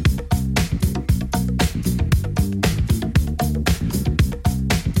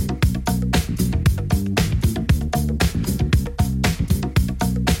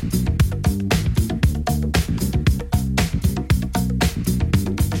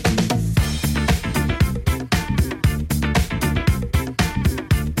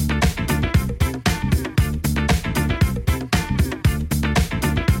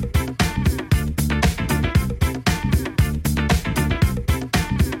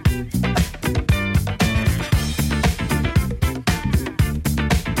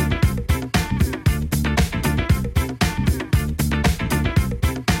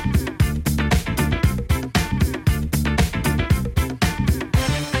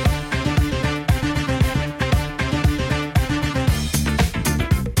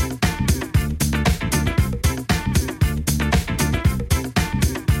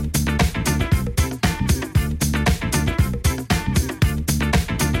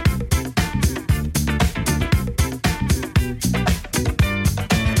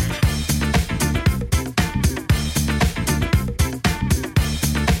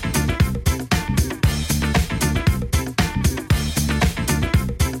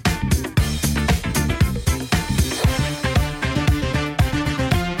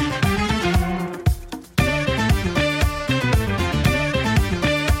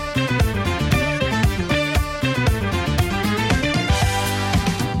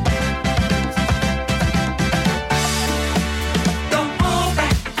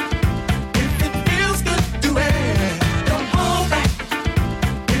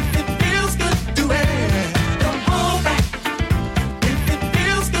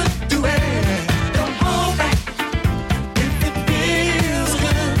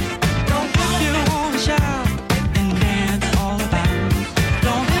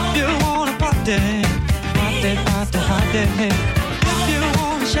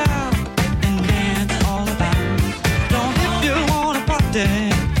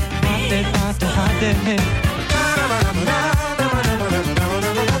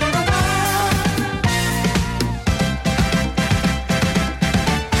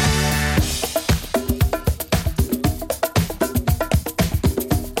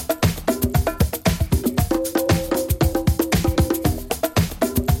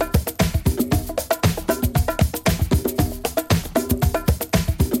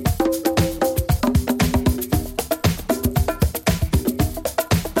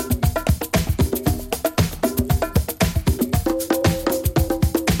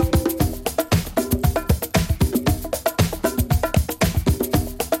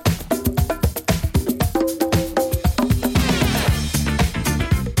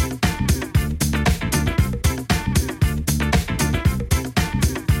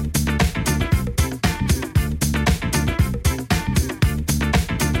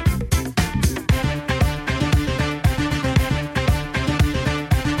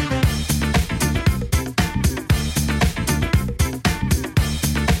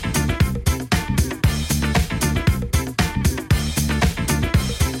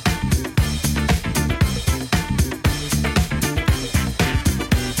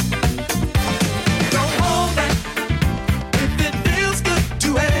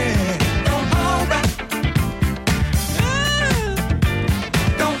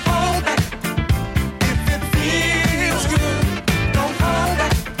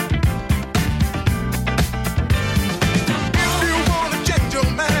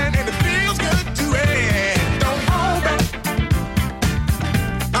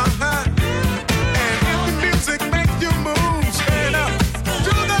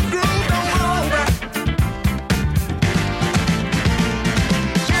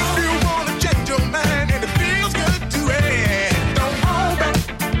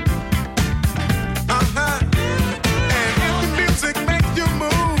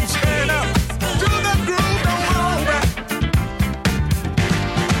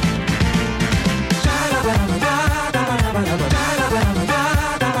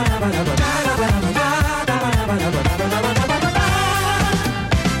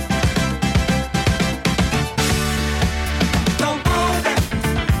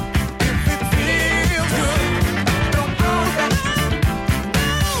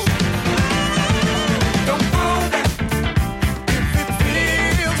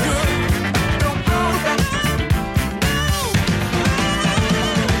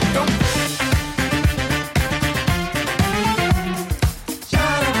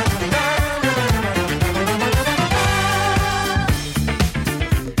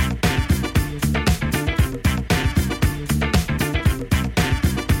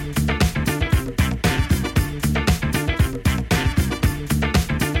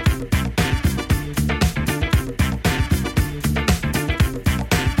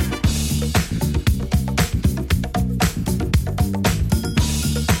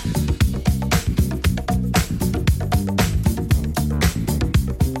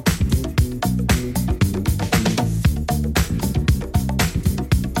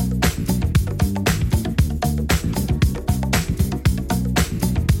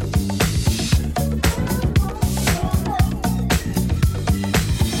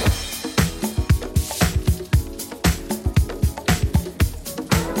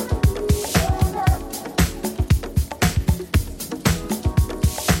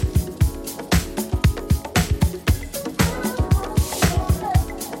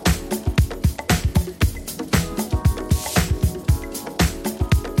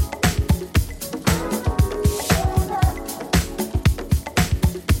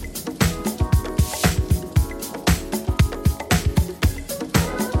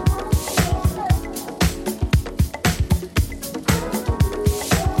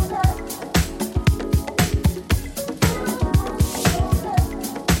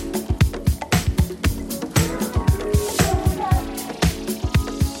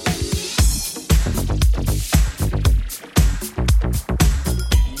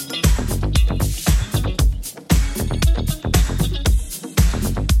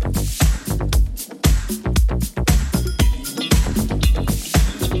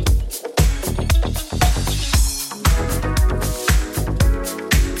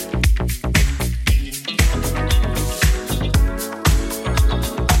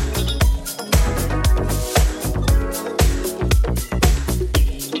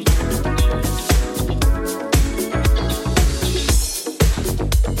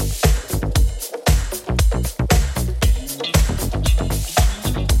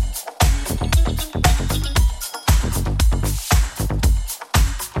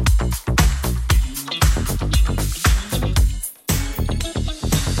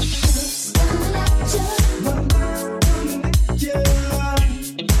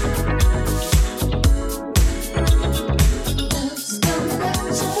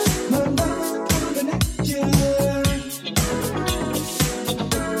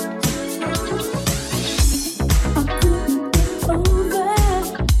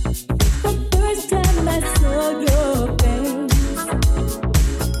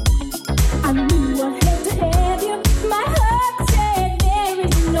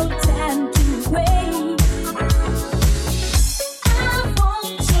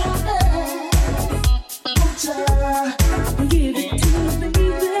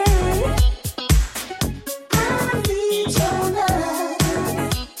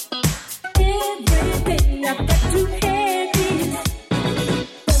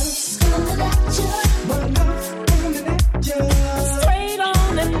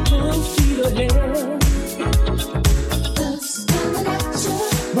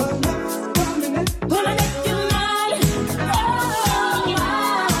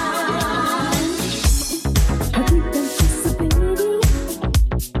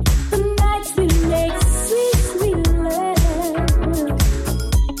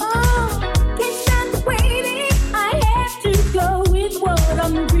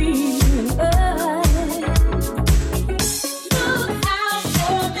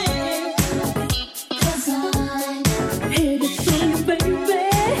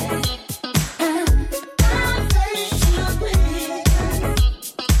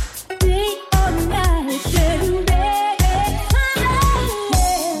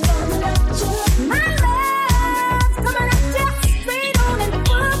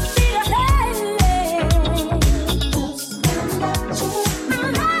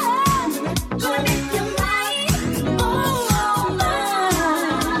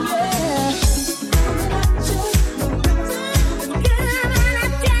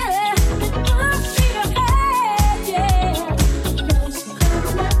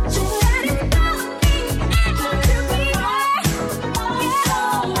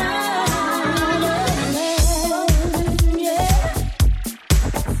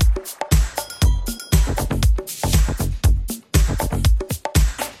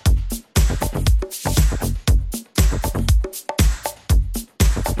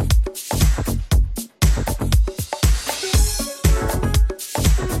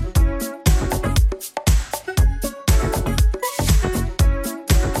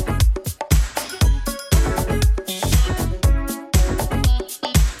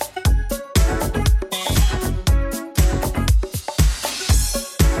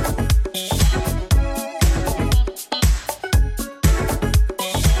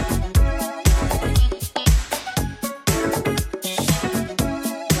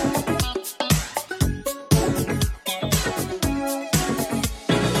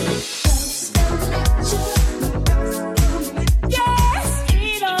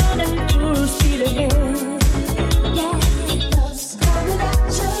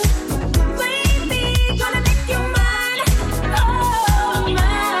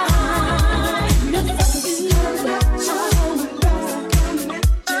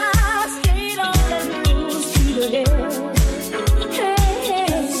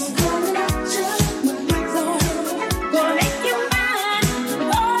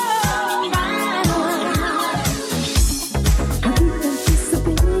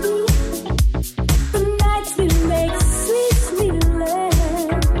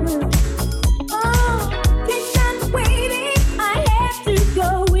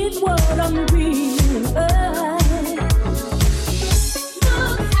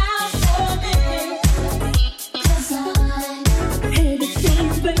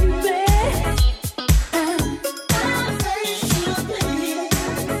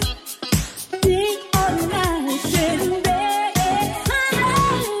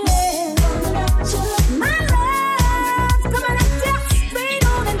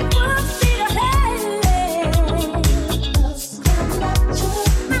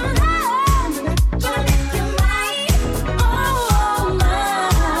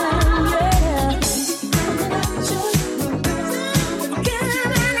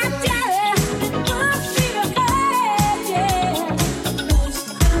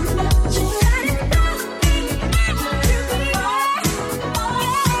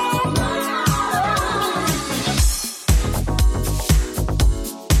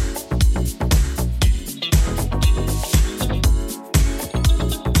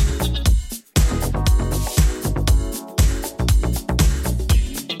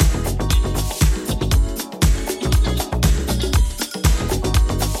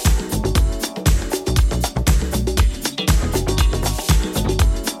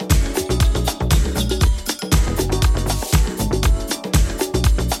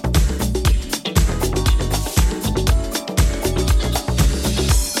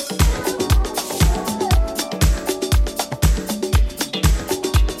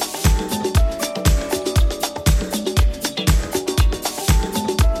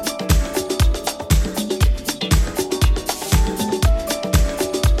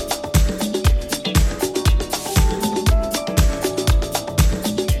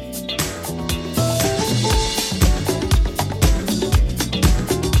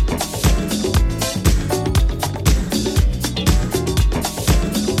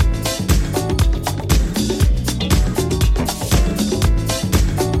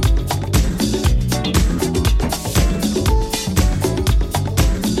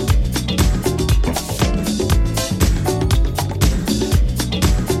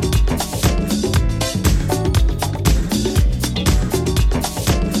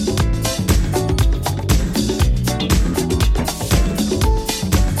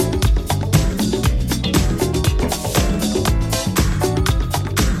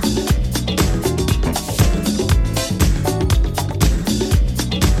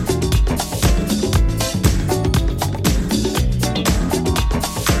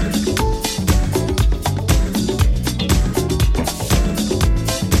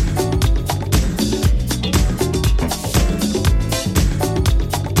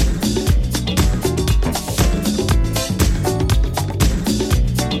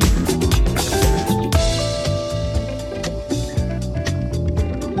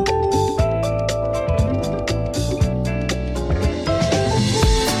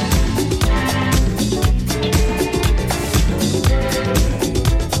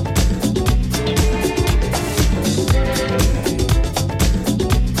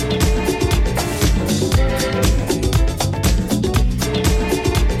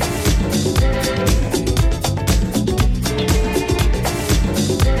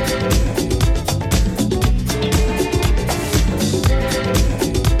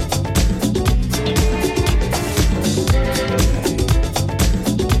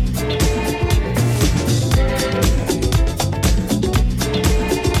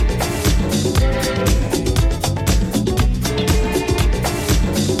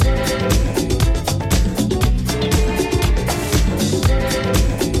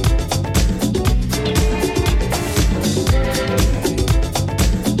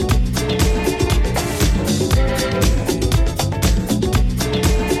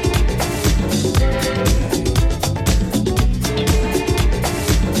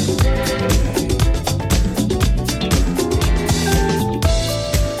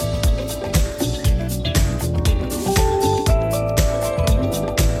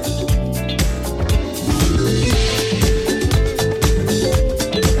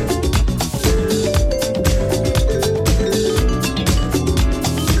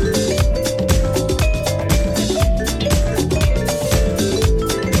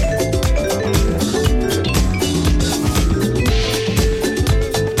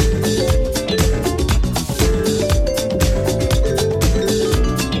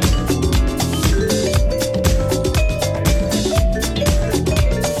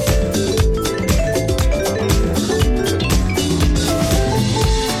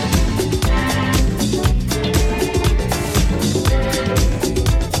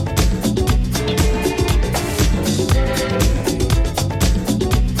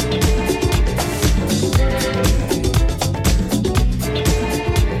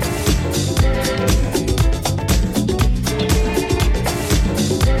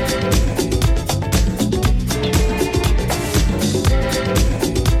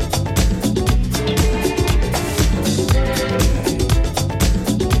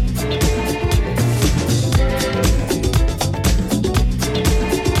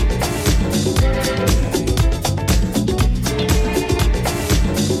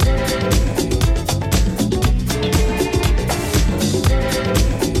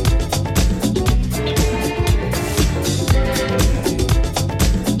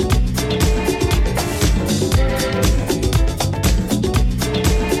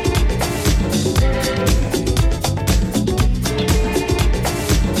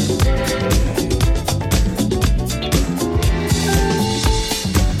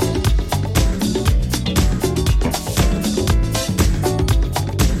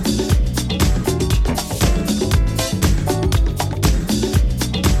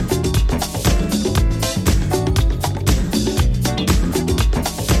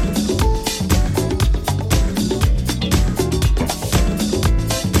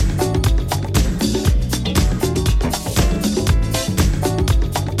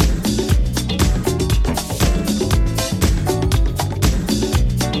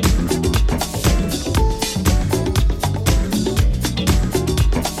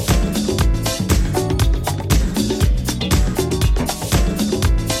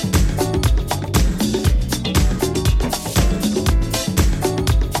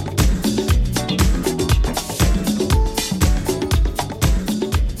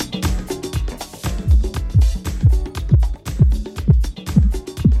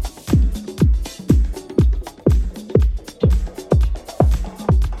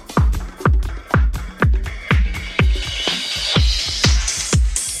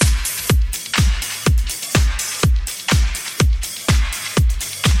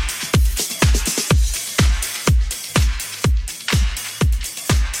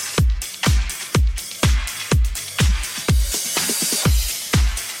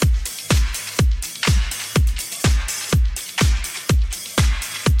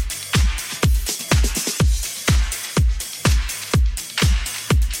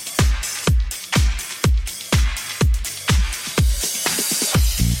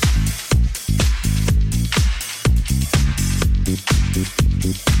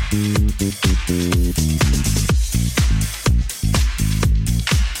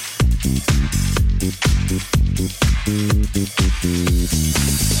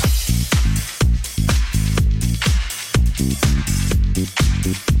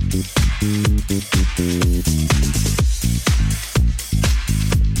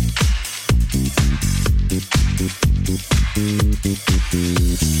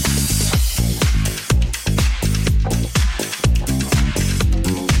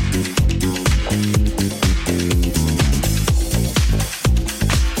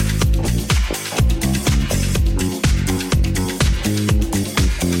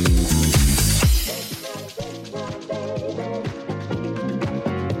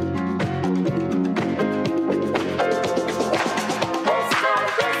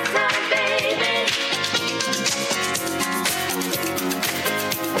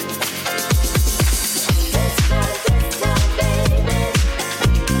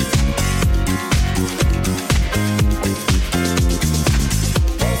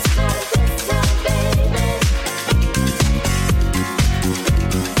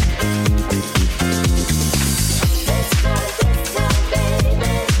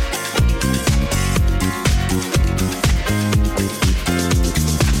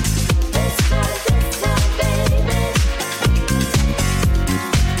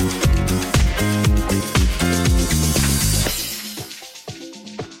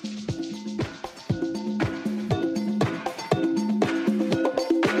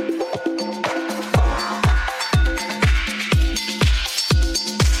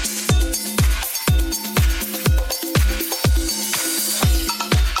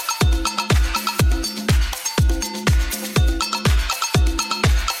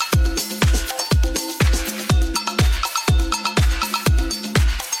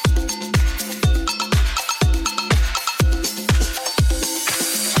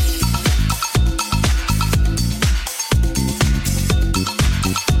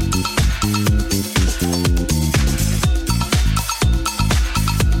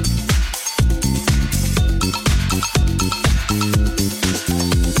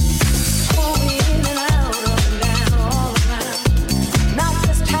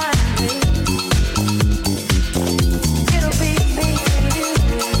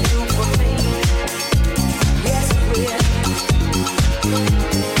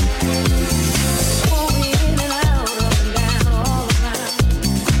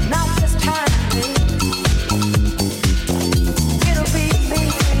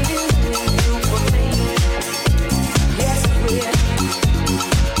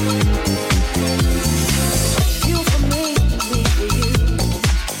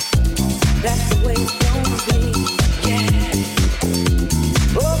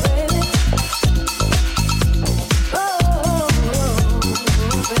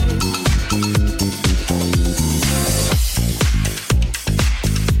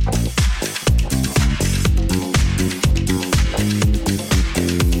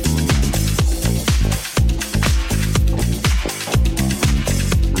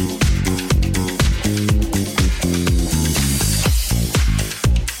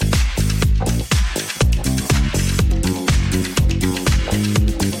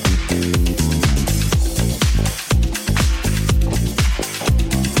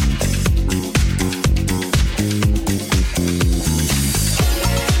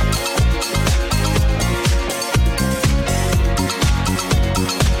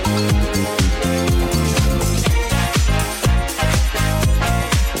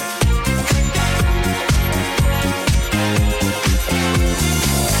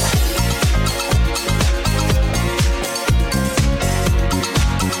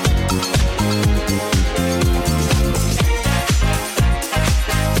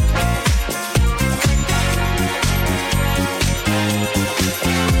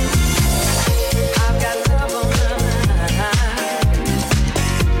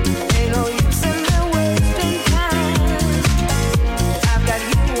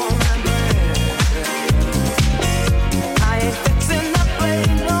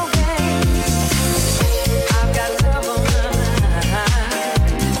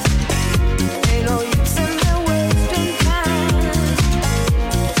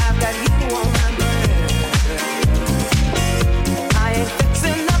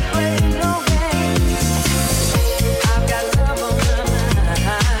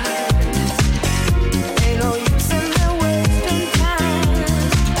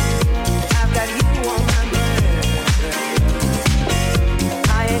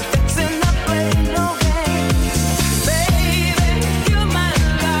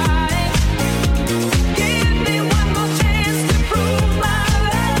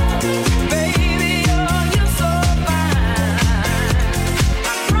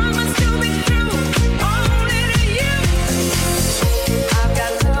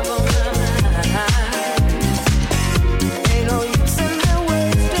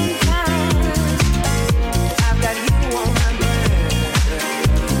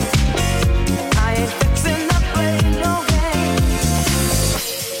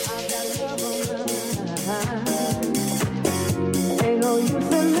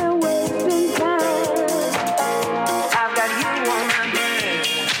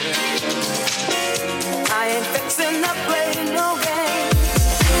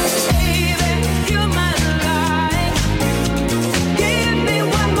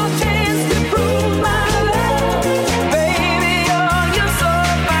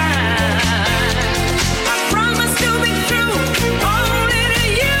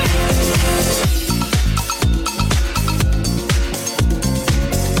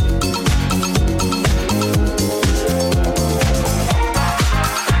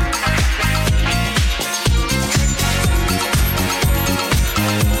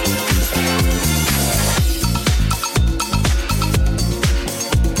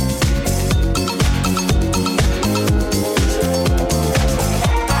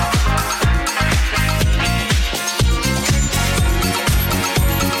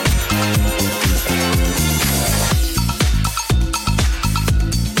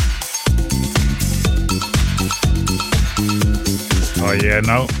 Yeah,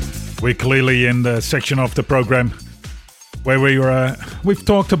 no, we're clearly in the section of the program where we've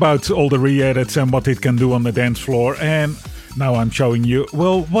talked about all the re-edits and what it can do on the dance floor, and now I'm showing you,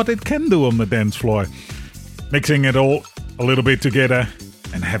 well, what it can do on the dance floor. Mixing it all a little bit together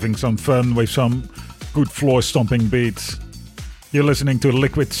and having some fun with some good floor stomping beats. You're listening to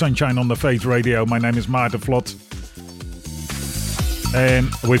Liquid Sunshine on the Face Radio. My name is Maarten Vlot.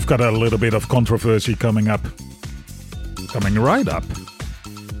 And we've got a little bit of controversy coming right up.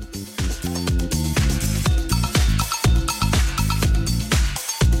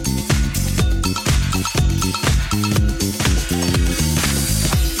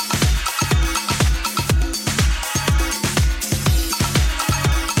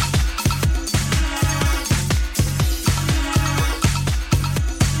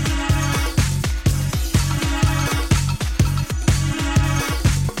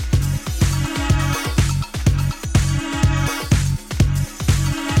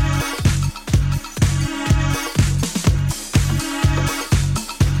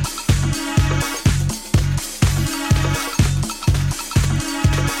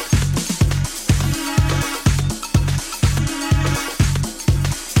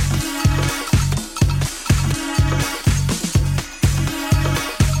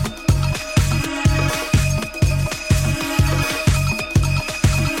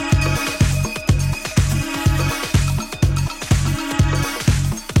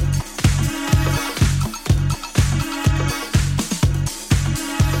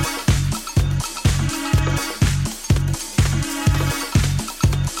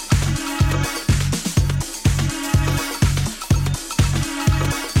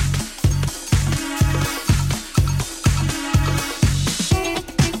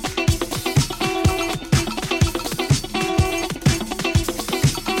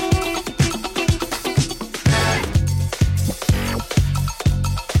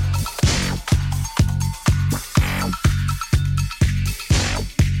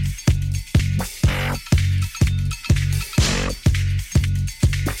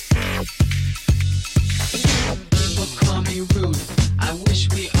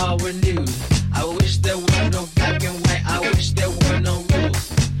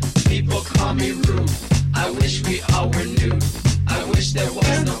 People call me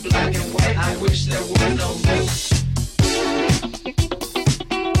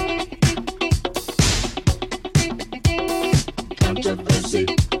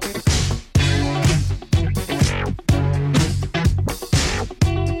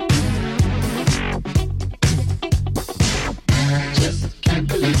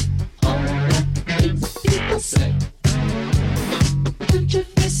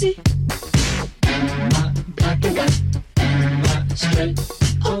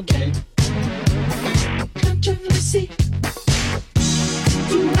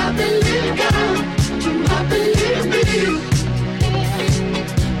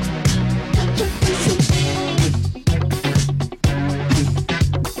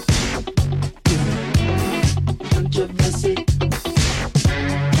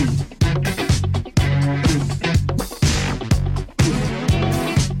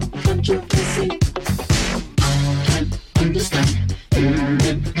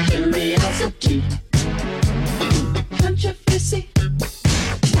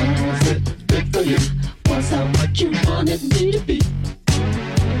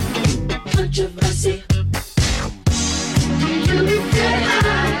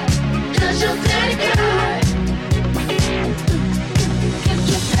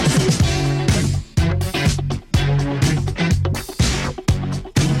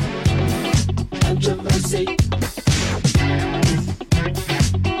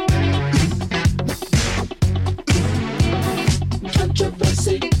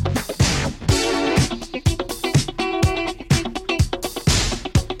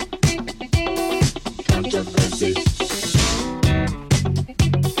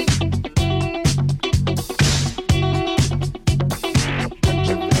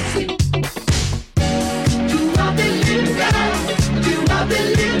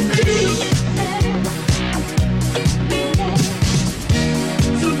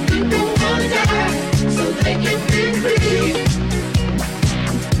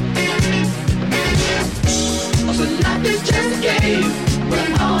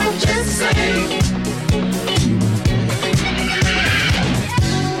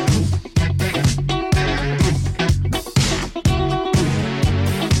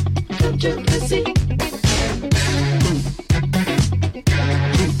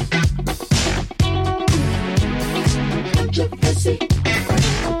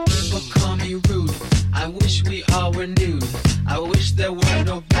rude. I wish we all were nude. I wish there were were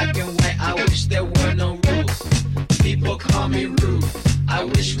no black and white. I wish there were no rules. People call me rude. I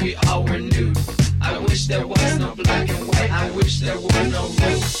wish we all were nude. I wish there was no black and white. I wish there were no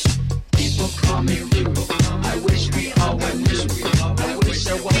rules. People call me rude. I wish we all were nude. I wish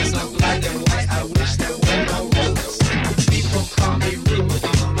there was no black and white. I wish there were no rules. People call me rude.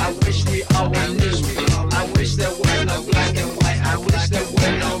 I wish we all were nude. I wish there were no black and white. I wish there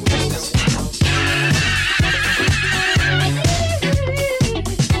were no rules.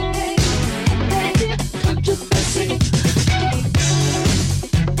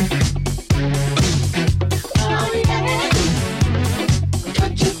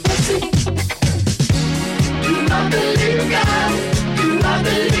 Do I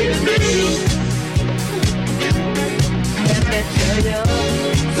believe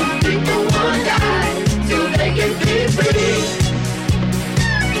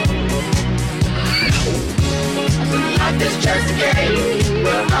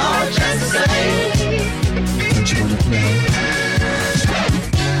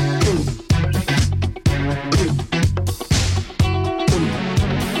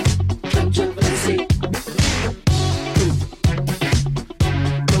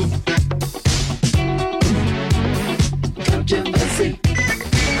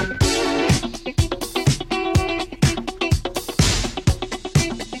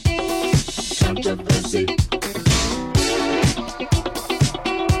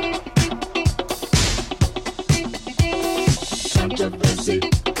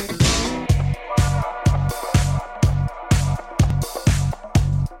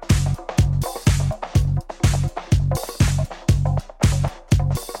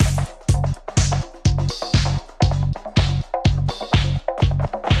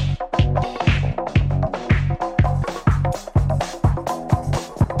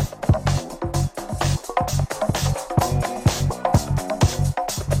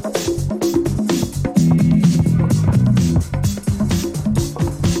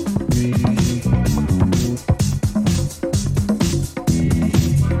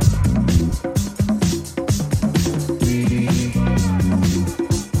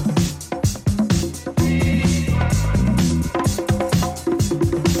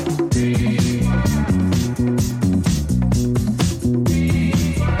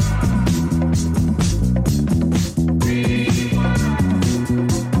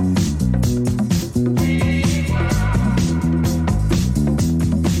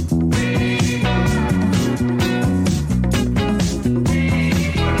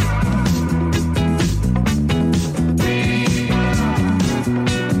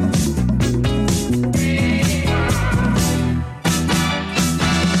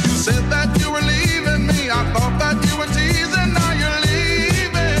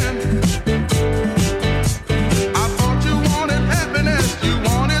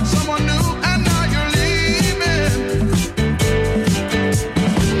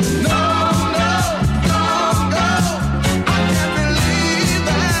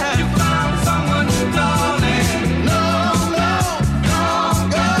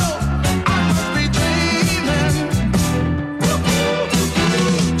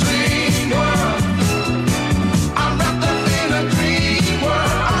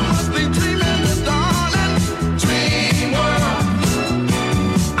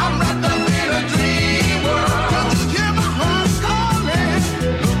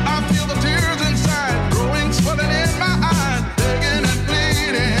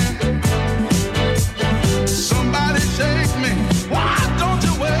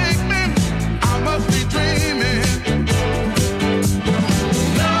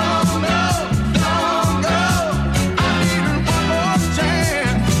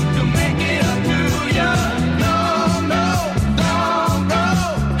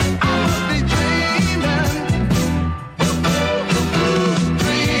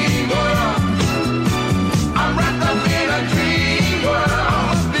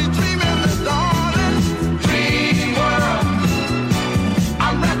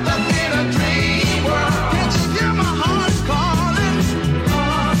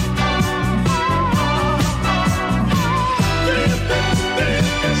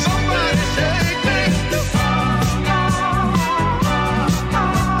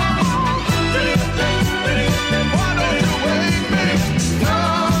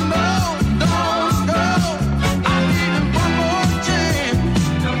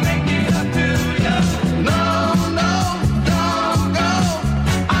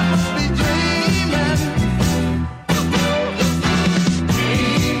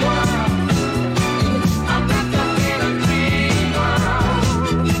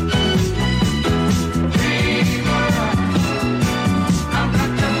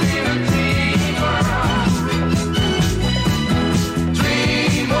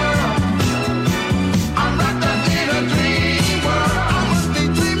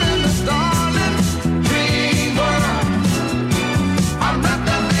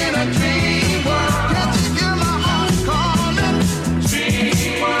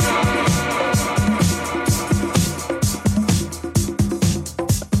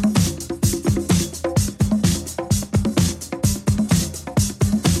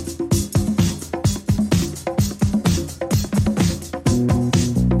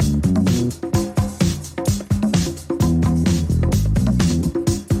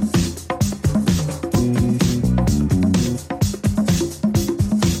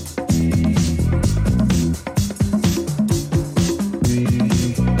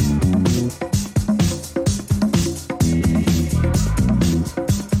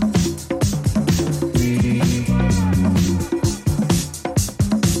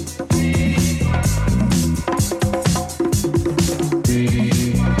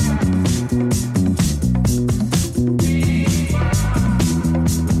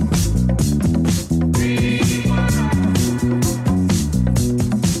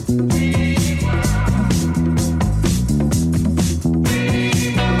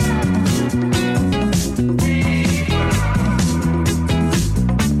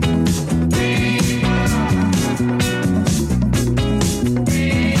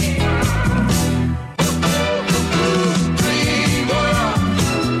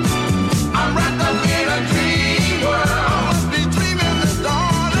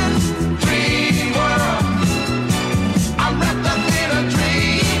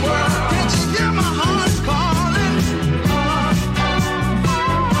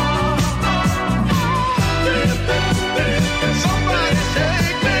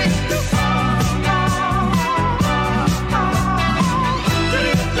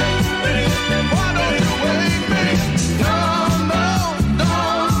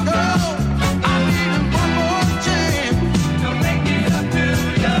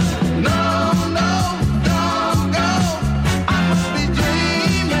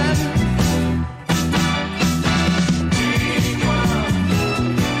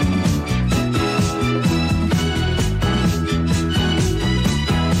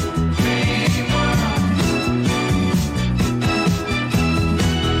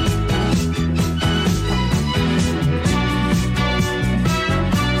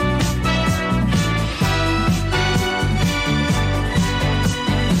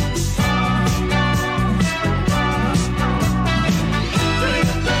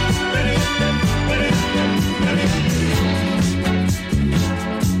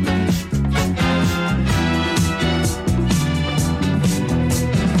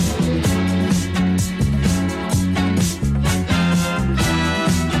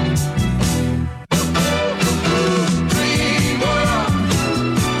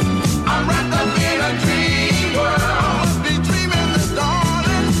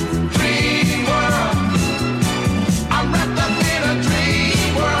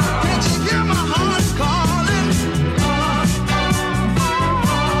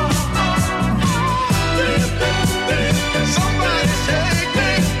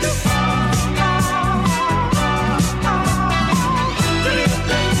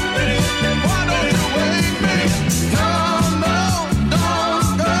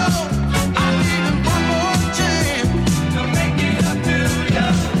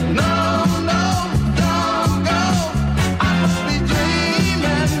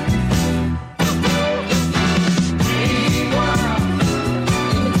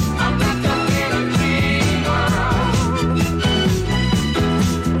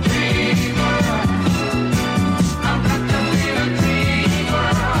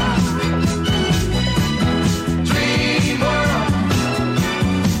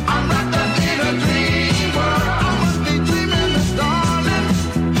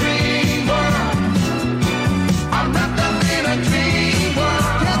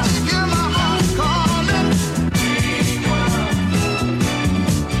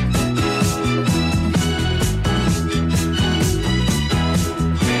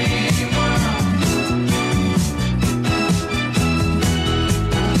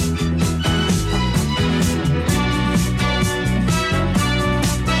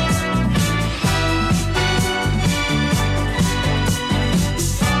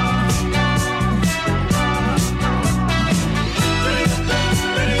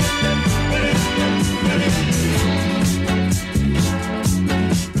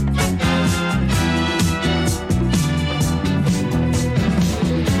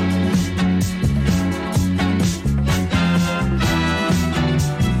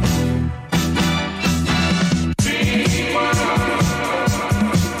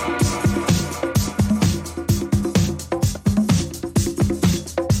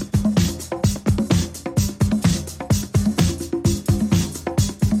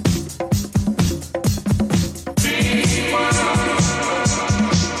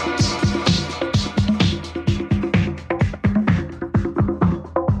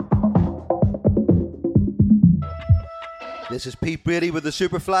This is Pete Brady with the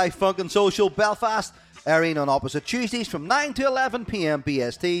Superfly Funk and Social Belfast, airing on opposite Tuesdays from 9 to 11 p.m.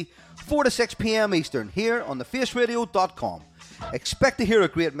 BST, 4 to 6 p.m. Eastern, here on thefaceradio.com. Expect to hear a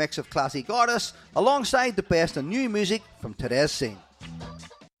great mix of classic artists alongside the best and new music from today's scene.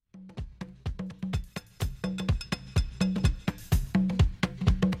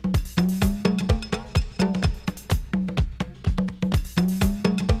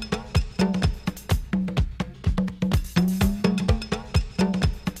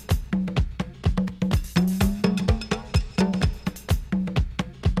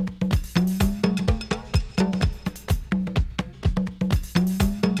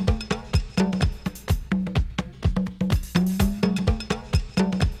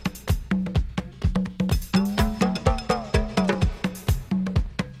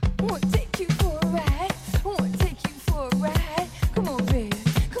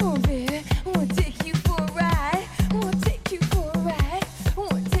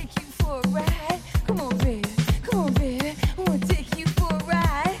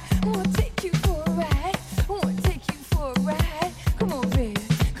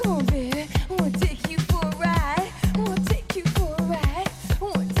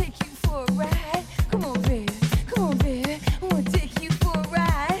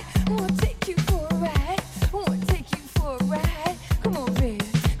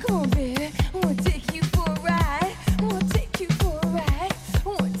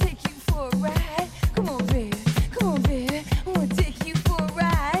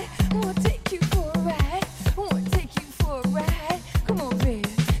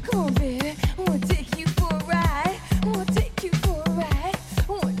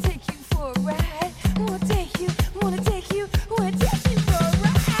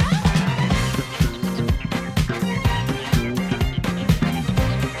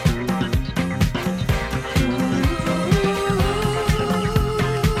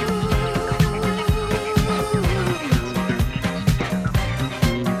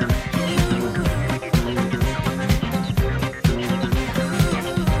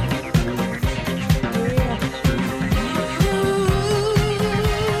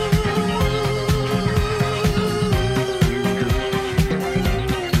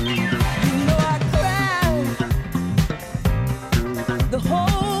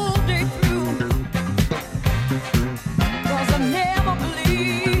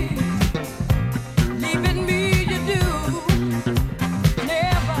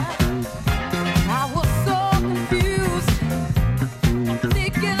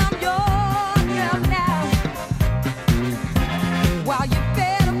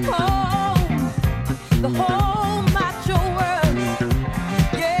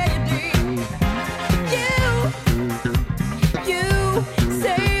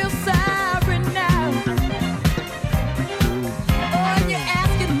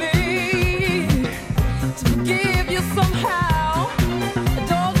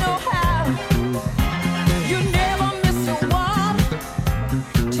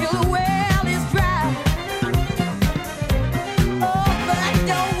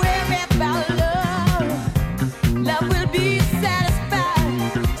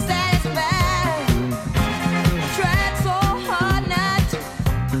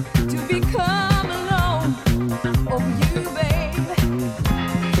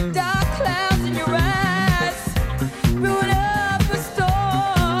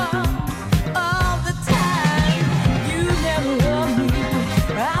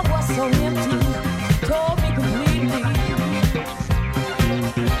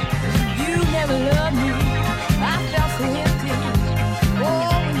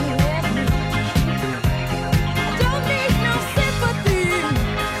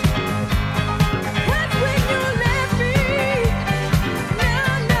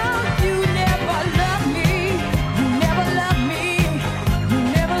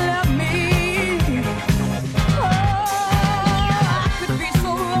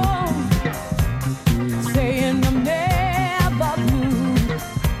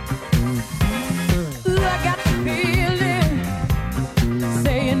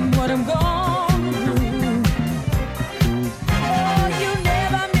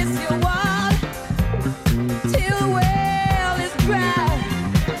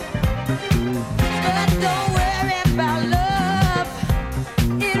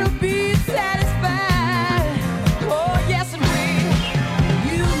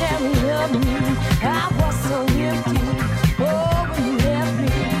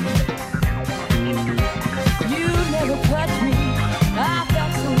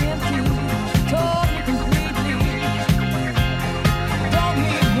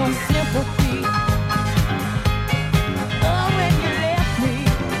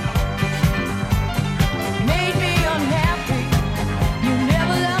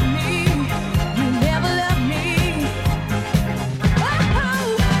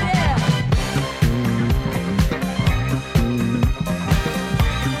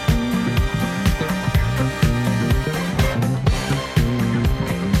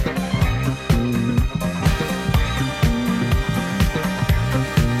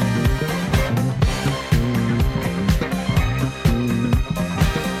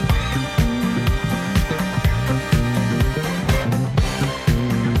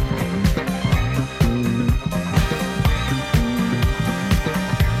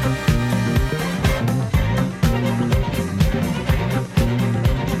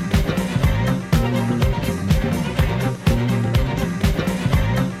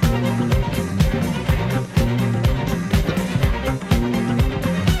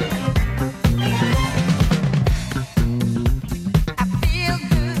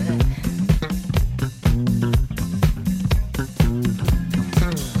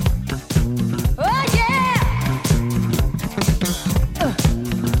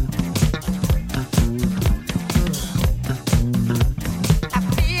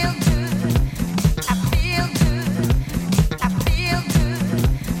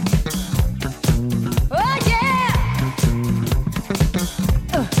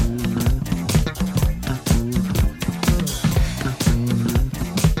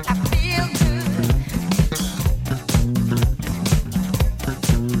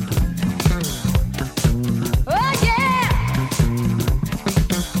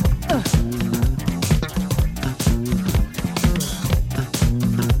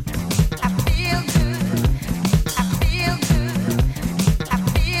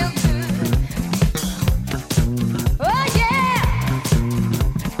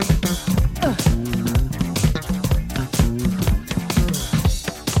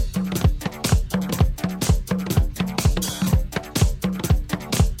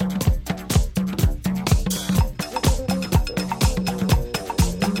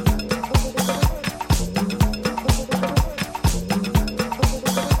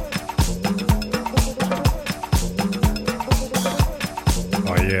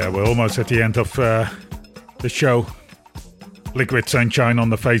 Yeah, we're almost at the end of the show. Liquid Sunshine on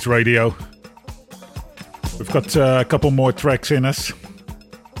the Face Radio. We've got a couple more tracks in us.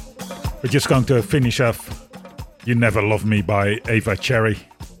 We're just going to finish off You Never Love Me by Ava Cherry.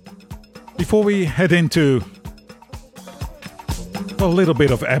 Before we head into a little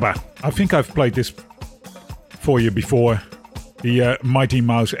bit of ABBA, I think I've played this for you before, the Mighty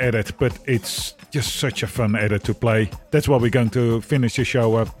Mouse edit, but it's just such a fun edit to play. That's what we're going to finish the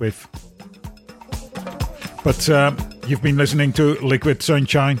show up with. But you've been listening to Liquid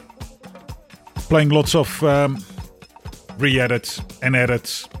Sunshine, playing lots of re-edits and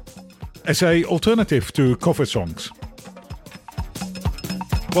edits as a alternative to cover songs.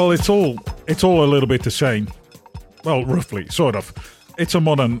 Well, it's all a little bit the same. Well, roughly, sort of. It's a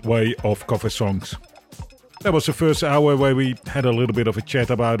modern way of cover songs. That was the first hour where we had a little bit of a chat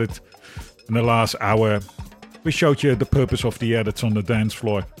about it. In the last hour, we showed you the purpose of the edits on the dance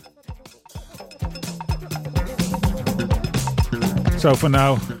floor. So for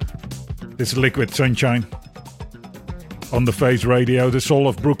now, this is Liquid Sunshine on the Face Radio, the soul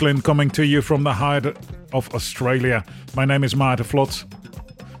of Brooklyn, coming to you from the heart of Australia. My name is Maarten Vlot.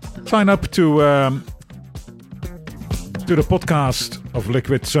 Sign up to the podcast of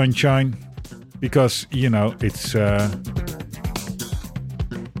Liquid Sunshine, because, you know, it's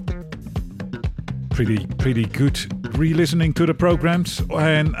pretty good re-listening to the programs,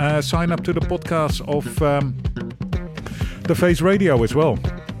 and sign up to the podcast of the Face Radio as well.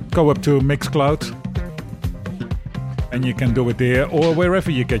 Go up to Mixcloud and you can do it there or wherever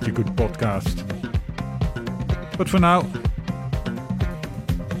you get your good podcast. But for now,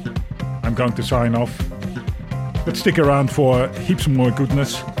 I'm going to sign off. But stick around for heaps more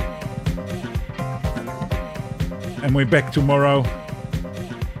goodness. And we're back tomorrow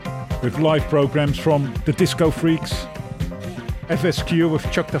with live programs from the Disco Freaks, FSQ with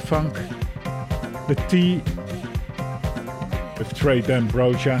Chuck the Funk, The T with Trey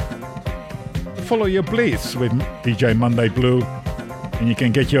D'Ambrosia, Follow Your Bliss with DJ Monday Blue, and you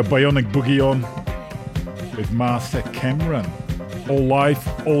can get your Bionic Boogie on with Master Cameron. All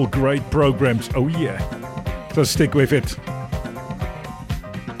live, all great programs, oh yeah. So stick with it.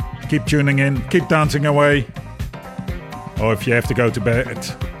 Keep tuning in, keep dancing away. Or if you have to go to bed,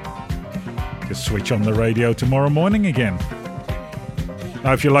 just switch on the radio tomorrow morning again.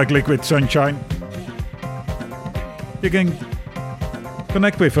 Now if you like Liquid Sunshine, you can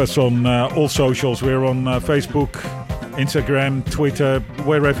connect with us on all socials. We're on Facebook, Instagram, Twitter,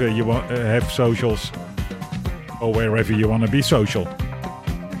 wherever you want have socials, or wherever you want to be social.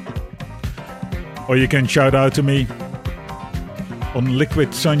 Or you can shout out to me on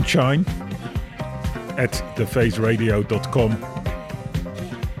Liquid Sunshine at thefaceradio.com.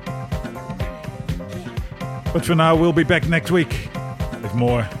 But for now, we'll be back next week with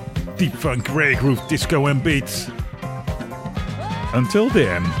more deep funk, rare groove, disco and beats. Until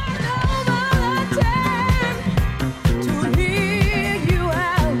then.